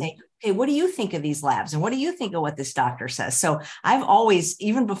I can say, okay, what do you think of these labs? And what do you think of what this doctor says? So I've always,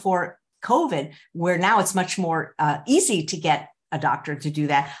 even before COVID, where now it's much more easy to get a doctor to do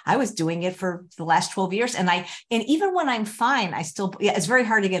that. I was doing it for the last 12 years. And even when I'm fine, it's very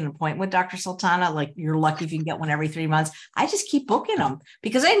hard to get an appointment with Dr. Sultana. Like, you're lucky if you can get one every 3 months. I just keep booking them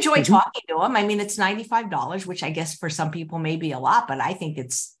because I enjoy talking to them. I mean, it's $95, which I guess for some people may be a lot, but I think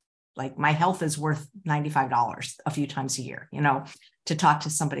it's like, my health is worth $95 a few times a year, to talk to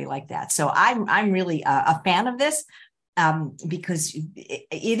somebody like that. So I'm really a fan of this. Because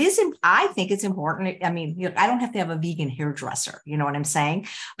it is, I think it's important. I mean, I don't have to have a vegan hairdresser, you know what I'm saying?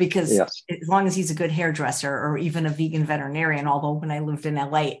 Because Yes. as long as he's a good hairdresser, or even a vegan veterinarian, although when I lived in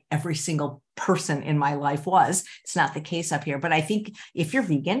LA, every single person in my life it's not the case up here. But I think if you're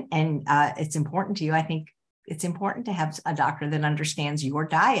vegan and it's important to you, I think it's important to have a doctor that understands your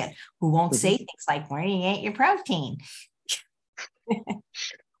diet, who won't say things like, where do you get your protein?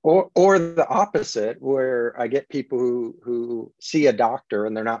 Or the opposite, where I get people who see a doctor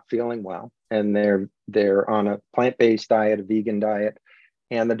and they're not feeling well, and they're on a plant-based diet, a vegan diet,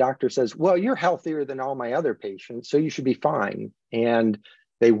 and the doctor says, well, you're healthier than all my other patients, so you should be fine. And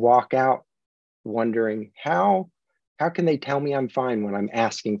they walk out wondering, how can they tell me I'm fine when I'm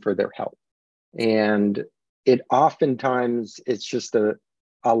asking for their help? And it oftentimes, it's just a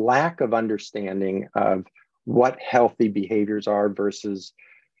lack of understanding of what healthy behaviors are versus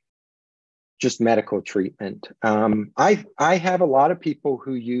just medical treatment. I have a lot of people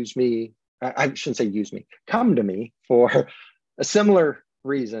who use me, I shouldn't say use me, come to me for a similar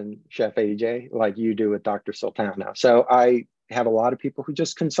reason, Chef AJ, like you do with Dr. Sultana. So I have a lot of people who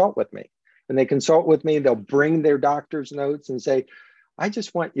just consult with me, and they consult with me. They'll bring their doctor's notes and say, I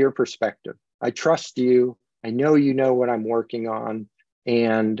just want your perspective. I trust you. I know you know what I'm working on.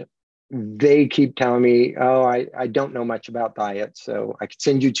 And they keep telling me, oh, I don't know much about diet, so I could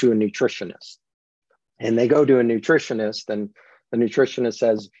send you to a nutritionist. And they go to a nutritionist, and the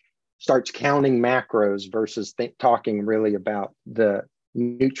nutritionist starts counting macros versus talking really about the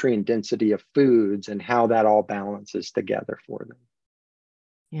nutrient density of foods and how that all balances together for them.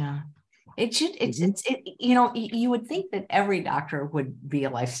 Yeah. You would think that every doctor would be a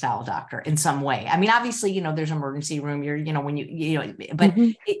lifestyle doctor in some way. I mean, obviously, there's emergency room, but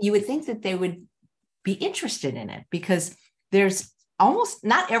you would think that they would be interested in it, because there's almost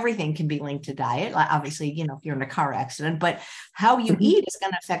not everything can be linked to diet. Like, obviously, if you're in a car accident, but how you eat is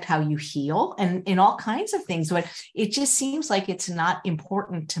going to affect how you heal, and in all kinds of things. But it just seems like it's not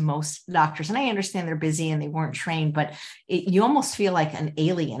important to most doctors. And I understand they're busy and they weren't trained, but you almost feel like an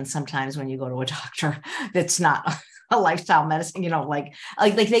alien sometimes when you go to a doctor that's not a lifestyle medicine, like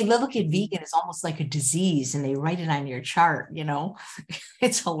they look at vegan as almost like a disease, and they write it on your chart,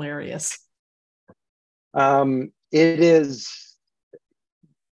 It's hilarious.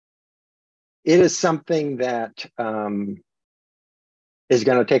 It is something that is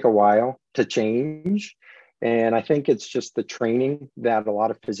going to take a while to change. And I think it's just the training that a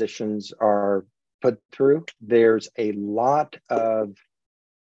lot of physicians are put through. There's a lot of,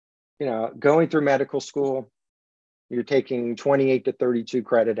 going through medical school, you're taking 28 to 32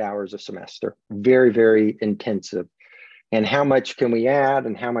 credit hours a semester, very, very intensive. And how much can we add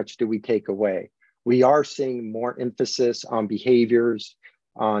and how much do we take away? We are seeing more emphasis on behaviors,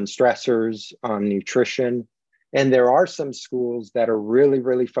 on stressors, on nutrition. And there are some schools that are really,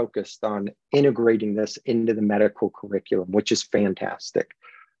 really focused on integrating this into the medical curriculum, which is fantastic.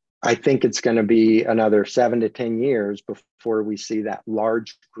 I think it's going to be another 7 to 10 years before we see that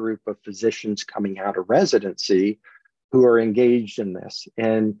large group of physicians coming out of residency who are engaged in this.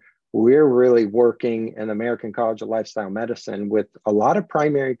 And we're really working in the American College of Lifestyle Medicine with a lot of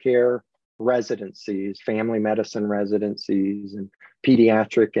primary care residencies, family medicine residencies, and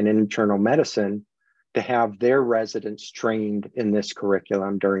pediatric and internal medicine to have their residents trained in this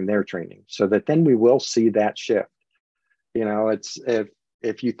curriculum during their training, so that then we will see that shift. It's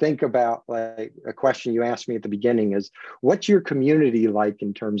if you think about, like, a question you asked me at the beginning is, what's your community like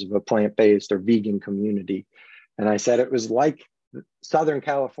in terms of a plant-based or vegan community? And I said it was like Southern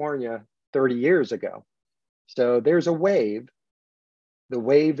California 30 years ago. So there's a wave. The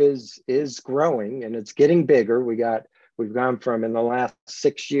wave is growing, and it's getting bigger. We've gone from, in the last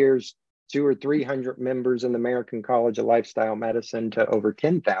 6 years, 200 or 300 members in the American College of Lifestyle Medicine to over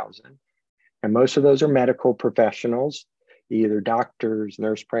 10,000. And most of those are medical professionals, either doctors,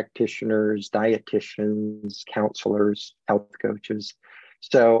 nurse practitioners, dietitians, counselors, health coaches.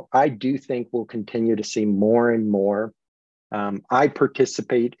 So I do think we'll continue to see more and more. I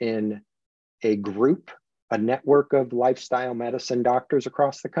participate in a group, a network of lifestyle medicine doctors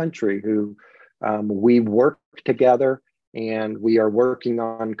across the country who we work together, and we are working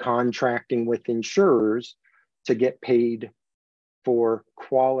on contracting with insurers to get paid for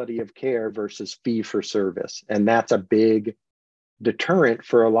quality of care versus fee for service. And that's a big deterrent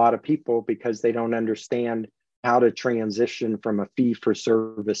for a lot of people because they don't understand how to transition from a fee for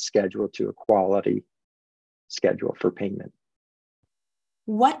service schedule to a quality schedule for payment.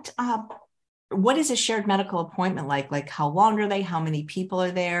 What is a shared medical appointment like? Like, how long are they? How many people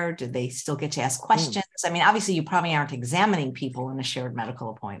are there? Do they still get to ask questions? I mean, obviously, you probably aren't examining people in a shared medical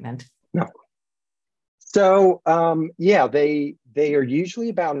appointment. No. So, yeah, they are usually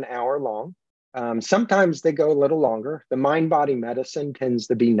about an hour long. Sometimes they go a little longer. The mind-body medicine tends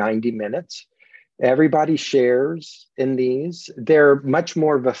to be 90 minutes. Everybody shares in these. They're much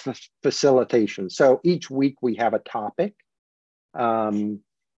more of a facilitation. So each week we have a topic.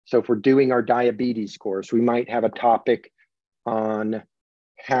 So if we're doing our diabetes course, we might have a topic on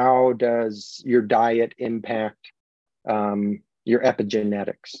how does your diet impact your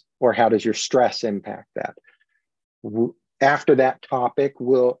epigenetics, or how does your stress impact that? After that topic,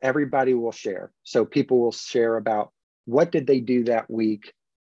 everybody will share. So people will share about what did they do that week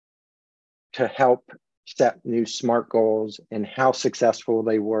to help set new SMART goals and how successful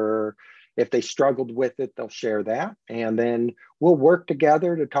they were. If they struggled with it, they'll share that. And then we'll work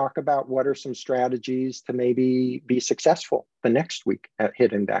together to talk about what are some strategies to maybe be successful the next week at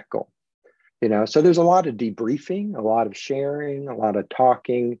hitting that goal. So there's a lot of debriefing, a lot of sharing, a lot of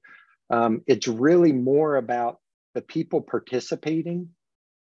talking. It's really more about the people participating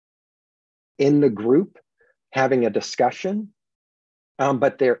in the group, having a discussion,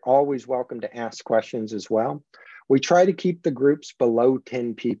 but they're always welcome to ask questions as well. We try to keep the groups below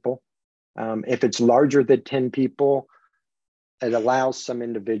 10 people. If it's larger than 10 people, it allows some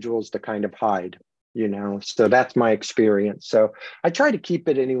individuals to kind of hide, so that's my experience. So I try to keep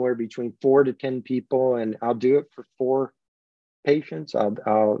it anywhere between 4 to 10 people, and I'll do it for 4 patients.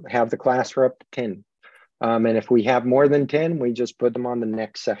 I'll have the class for up to 10. And if we have more than 10, we just put them on the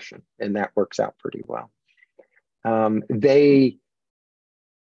next session, and that works out pretty well. They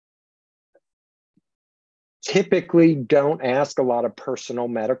typically don't ask a lot of personal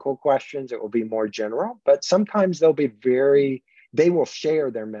medical questions. It will be more general, but sometimes they will share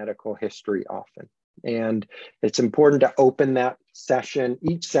their medical history often. And it's important to open that session.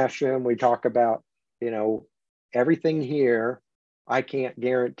 Each session we talk about, everything here. I can't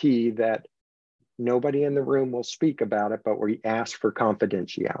guarantee that nobody in the room will speak about it, but we ask for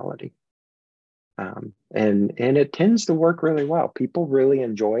confidentiality. And it tends to work really well. People really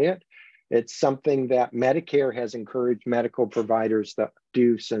enjoy it. It's something that Medicare has encouraged medical providers to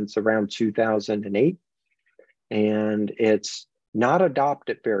do since around 2008. And it's not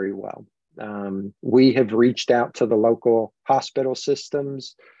adopted very well. We have reached out to the local hospital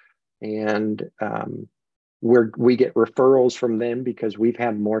systems, and we get referrals from them because we've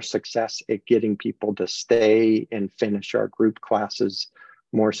had more success at getting people to stay and finish our group classes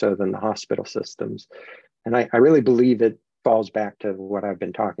more so than the hospital systems. And I really believe it falls back to what I've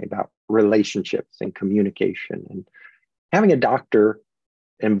been talking about, relationships and communication, and having a doctor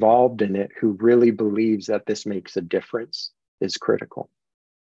involved in it who really believes that this makes a difference is critical.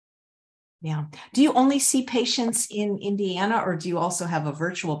 Yeah. Do you only see patients in Indiana, or do you also have a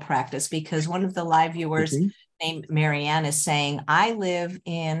virtual practice? Because one of the live viewers named Marianne is saying, I live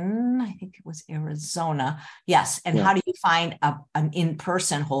in, I think it was Arizona. Yes. And how do you find an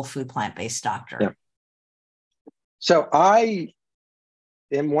in-person whole food plant-based doctor? Yeah. So I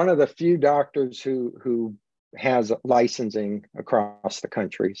am one of the few doctors who has licensing across the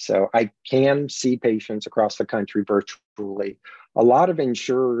country. So I can see patients across the country virtually. A lot of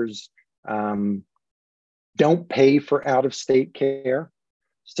insurers don't pay for out-of-state care.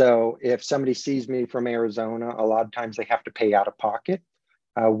 So if somebody sees me from Arizona, a lot of times they have to pay out of pocket.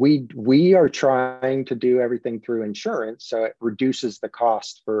 We are trying to do everything through insurance, so it reduces the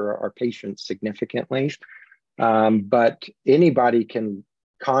cost for our patients significantly. But anybody can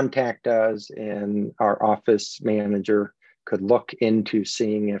contact us, and our office manager could look into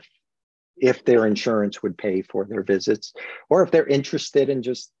seeing if their insurance would pay for their visits, or if they're interested in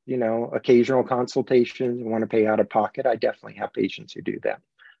just, occasional consultations and want to pay out of pocket. I definitely have patients who do that.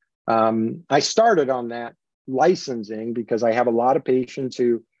 I started on that licensing because I have a lot of patients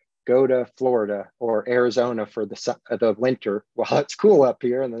who go to Florida or Arizona for the winter while it's cool up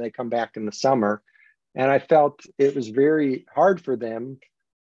here, and then they come back in the summer. And I felt it was very hard for them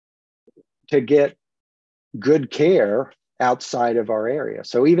to get good care outside of our area.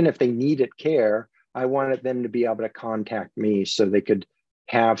 So even if they needed care, I wanted them to be able to contact me so they could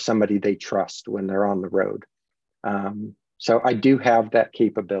have somebody they trust when they're on the road. So I do have that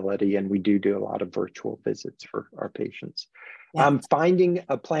capability, and we do a lot of virtual visits for our patients. Yeah. Finding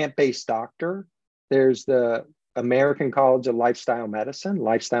a plant-based doctor, there's the American College of Lifestyle Medicine,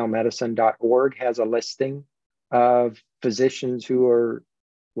 lifestylemedicine.org has a listing of physicians who are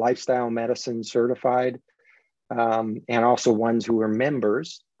lifestyle medicine certified, and also ones who are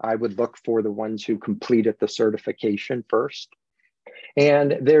members. I would look for the ones who completed the certification first.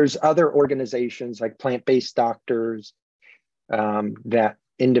 And there's other organizations like plant-based doctors, that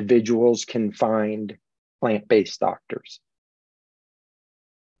individuals can find plant-based doctors.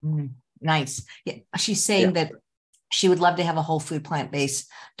 Nice. Yeah, she's saying that she would love to have a whole food plant-based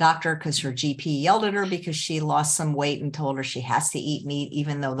doctor because her GP yelled at her because she lost some weight and told her she has to eat meat,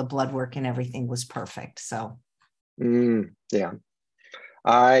 even though the blood work and everything was perfect. So, yeah,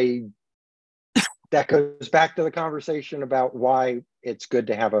 that goes back to the conversation about why it's good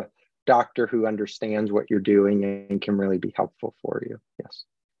to have a doctor who understands what you're doing and can really be helpful for you. Yes.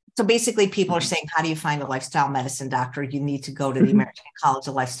 So basically, people are saying, how do you find a lifestyle medicine doctor? You need to go to the American College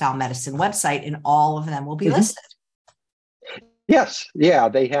of Lifestyle Medicine website, and all of them will be listed. Yes. Yeah.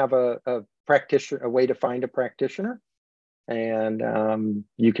 They have a practitioner, a way to find a practitioner, and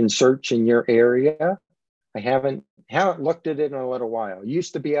you can search in your area. I haven't looked at it in a little while.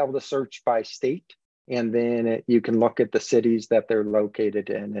 Used to be able to search by state, and then you can look at the cities that they're located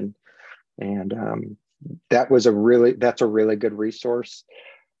in, and that's a really good resource.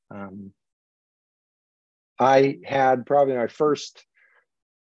 I had probably my first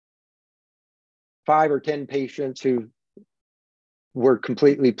 5 or 10 patients who were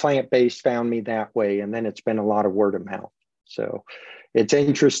completely plant-based found me that way, and then it's been a lot of word of mouth. So it's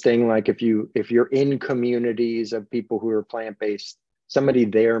interesting, like if you're in communities of people who are plant-based, somebody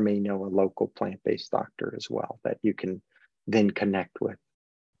there may know a local plant-based doctor as well that you can then connect with.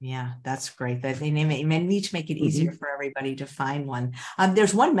 Yeah, that's great. That they need to make it easier for everybody to find one.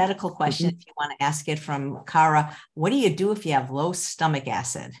 There's one medical question, if you want to ask it, from Kara. What do you do if you have low stomach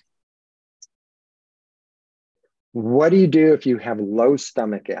acid? What do you do if you have low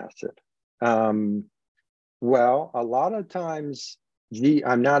stomach acid? Well, a lot of times,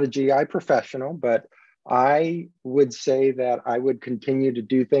 I'm not a GI professional, but I would say that I would continue to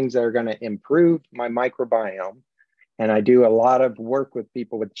do things that are going to improve my microbiome. And I do a lot of work with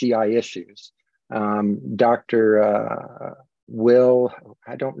people with GI issues. Dr. Will,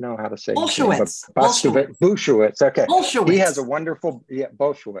 I don't know how to say Bolshewitz. Bolshewitz. Okay. Bolshewitz. He has a wonderful,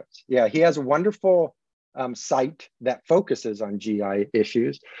 Bolshewitz. Yeah, he has a wonderful site that focuses on GI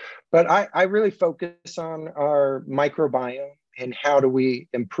issues. But I really focus on our microbiome and how do we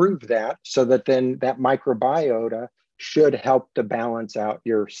improve that so that then that microbiota should help to balance out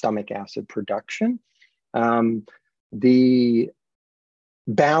your stomach acid production. The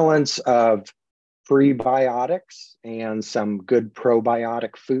balance of prebiotics and some good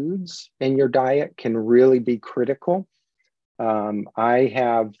probiotic foods in your diet can really be critical. I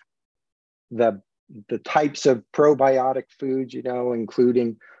have the types of probiotic foods,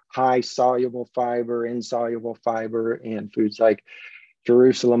 including high soluble fiber, insoluble fiber, and foods like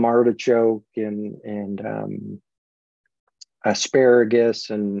Jerusalem artichoke and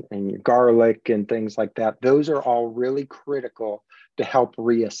asparagus and garlic and things like that. Those are all really critical to help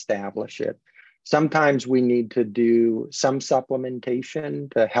reestablish it. Sometimes we need to do some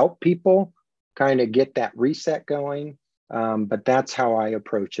supplementation to help people kind of get that reset going. But that's how I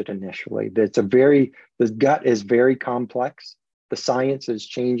approach it initially. The gut is very complex. The science is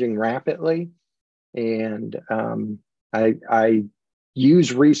changing rapidly. And I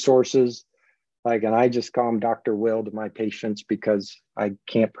use resources and I just call him Dr. Will to my patients because I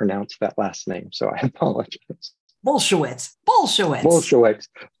can't pronounce that last name. So I apologize. Bolshewitz.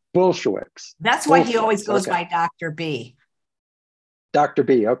 That's why he always goes by Dr. B. Dr.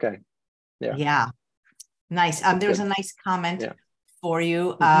 B. Okay. Yeah. Nice. There's a nice comment for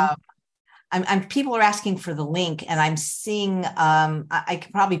you. People are asking for the link, and I'm seeing, I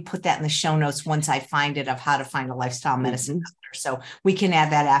could probably put that in the show notes once I find it, of how to find a lifestyle medicine doctor. So we can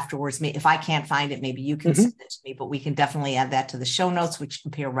add that afterwards. If I can't find it, maybe you can send it to me, but we can definitely add that to the show notes, which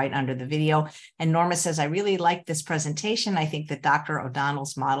appear right under the video. And Norma says, I really like this presentation. I think that Dr.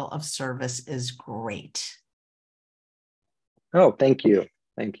 O'Donnell's model of service is great. Oh, thank you.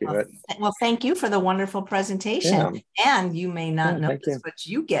 Thank you. Well, thank you for the wonderful presentation. Yeah. And you may not know this, but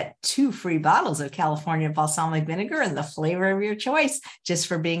you get 2 free bottles of California balsamic vinegar and the flavor of your choice just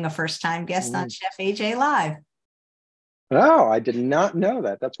for being a first-time guest on Chef AJ Live. Oh, I did not know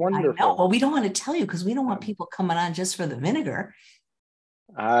that. That's wonderful. I know. Well, we don't want to tell you because we don't want people coming on just for the vinegar.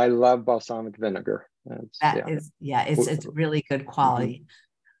 I love balsamic vinegar. It's really good quality.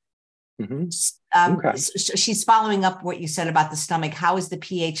 Okay. She's following up what you said about the stomach. How is the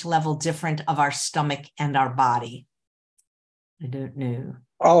pH level different of our stomach and our body? I don't know.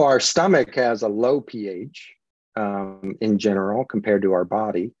 Oh, our stomach has a low pH. in general compared to our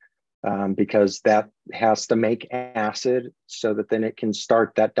body, because that has to make acid so that then it can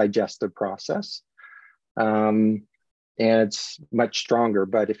start that digestive process. And it's much stronger.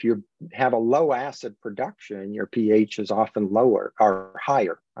 But if you have a low acid production, your pH is often lower or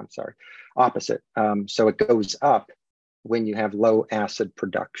higher. I'm sorry, opposite. So it goes up when you have low acid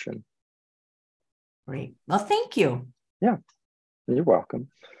production. Great. Well, thank you. Yeah, you're welcome.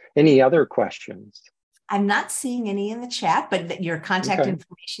 Any other questions? I'm not seeing any in the chat, but your contact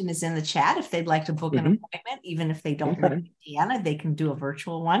information is in the chat. If they'd like to book an appointment, even if they don't live in Indiana, they can do a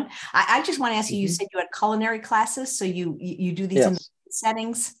virtual one. I just want to ask you, you said you had culinary classes, so you do these in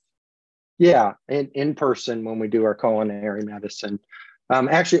settings? Yeah, in person when we do our culinary medicine.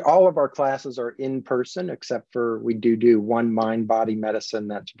 Actually, all of our classes are in person, except for we do one mind-body medicine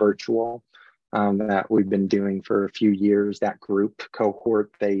that's virtual, that we've been doing for a few years. That group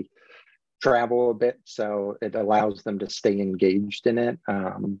cohort, they travel a bit, so it allows them to stay engaged in it.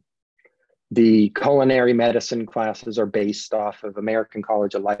 The culinary medicine classes are based off of American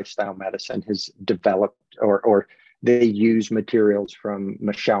College of Lifestyle Medicine has developed, or they use materials from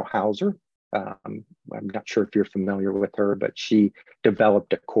Michelle Hauser. I'm not sure if you're familiar with her, but she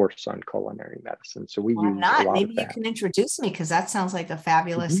developed a course on culinary medicine. So we use a lot of that. Maybe you can introduce me, because that sounds like a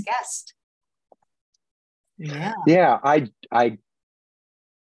fabulous guest. Yeah, I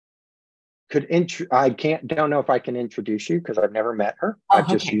don't know if I can introduce you because I've never met her. I've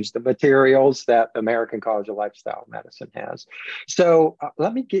just used the materials that American College of Lifestyle Medicine has. So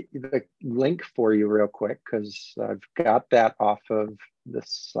let me get the link for you real quick, because I've got that off of the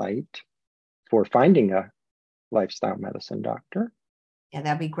site for finding a lifestyle medicine doctor. Yeah,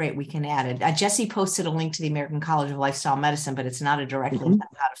 that'd be great. We can add it. Jesse posted a link to the American College of Lifestyle Medicine, but it's not a direct link on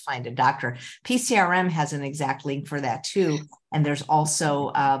how to find a doctor. PCRM has an exact link for that too. And there's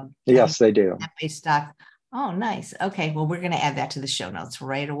also yes, they do. Doc. Oh, nice. Okay, well, we're going to add that to the show notes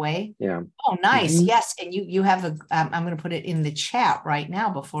right away. Yeah. Oh, nice. Yes, and you have a. I'm going to put it in the chat right now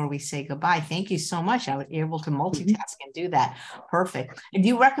before we say goodbye. Thank you so much. I was able to multitask and do that. Perfect. And do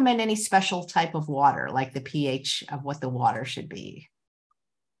you recommend any special type of water, like the pH of what the water should be?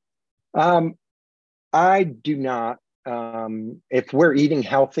 I do not. If we're eating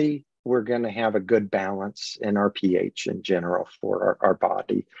healthy, we're going to have a good balance in our pH in general for our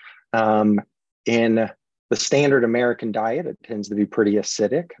body. In the standard American diet, it tends to be pretty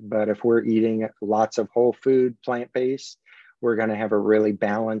acidic, but if we're eating lots of whole food, plant-based, we're going to have a really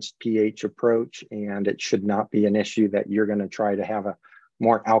balanced pH approach, and it should not be an issue that you're going to try to have a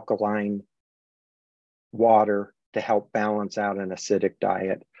more alkaline water to help balance out an acidic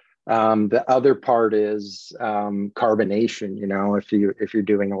diet. The other part is carbonation. You know, if you're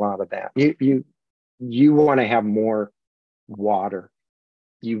doing a lot of that, you want to have more water.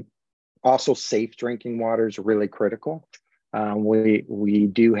 You also, safe drinking water is really critical. We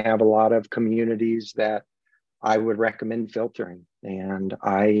do have a lot of communities that I would recommend filtering, and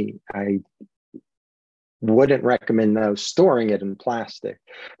I wouldn't recommend those storing it in plastic,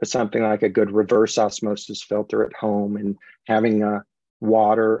 but something like a good reverse osmosis filter at home, and having a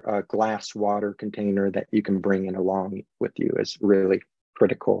glass water container that you can bring in along with you is really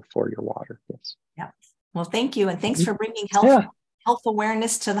critical for your water. Yes. Yeah. Well, thank you. And thanks for bringing health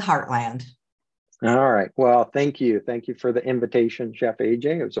awareness to the heartland. All right. Well, thank you. Thank you for the invitation, Chef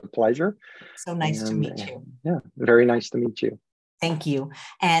AJ. It was a pleasure. So nice to meet you. Yeah, very nice to meet you. Thank you.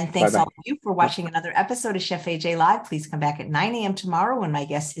 And thanks all of you for watching another episode of Chef AJ Live. Please come back at 9 a.m. tomorrow when my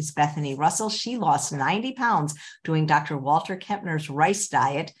guest is Bethany Russell. She lost 90 pounds doing Dr. Walter Kempner's rice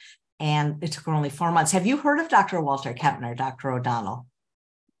diet, and it took her only 4 months. Have you heard of Dr. Walter Kempner, Dr. O'Donnell?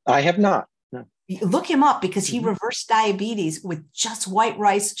 I have not. No. Look him up, because he reversed diabetes with just white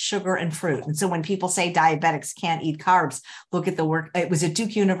rice, sugar, and fruit. And so when people say diabetics can't eat carbs, look at the work. It was at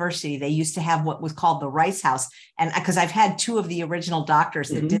Duke University. They used to have what was called the Rice House. And because I've had two of the original doctors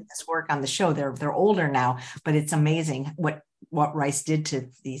that did this work on the show, they're older now, but it's amazing what rice did to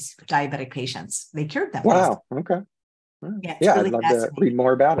these diabetic patients. They cured them. Wow. Okay. Yeah, really I'd love to read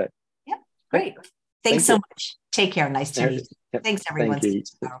more about it. Yeah, great. Thanks so much. Take care. Nice to meet you. Thanks, everyone. Thank you.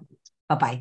 Bye-bye.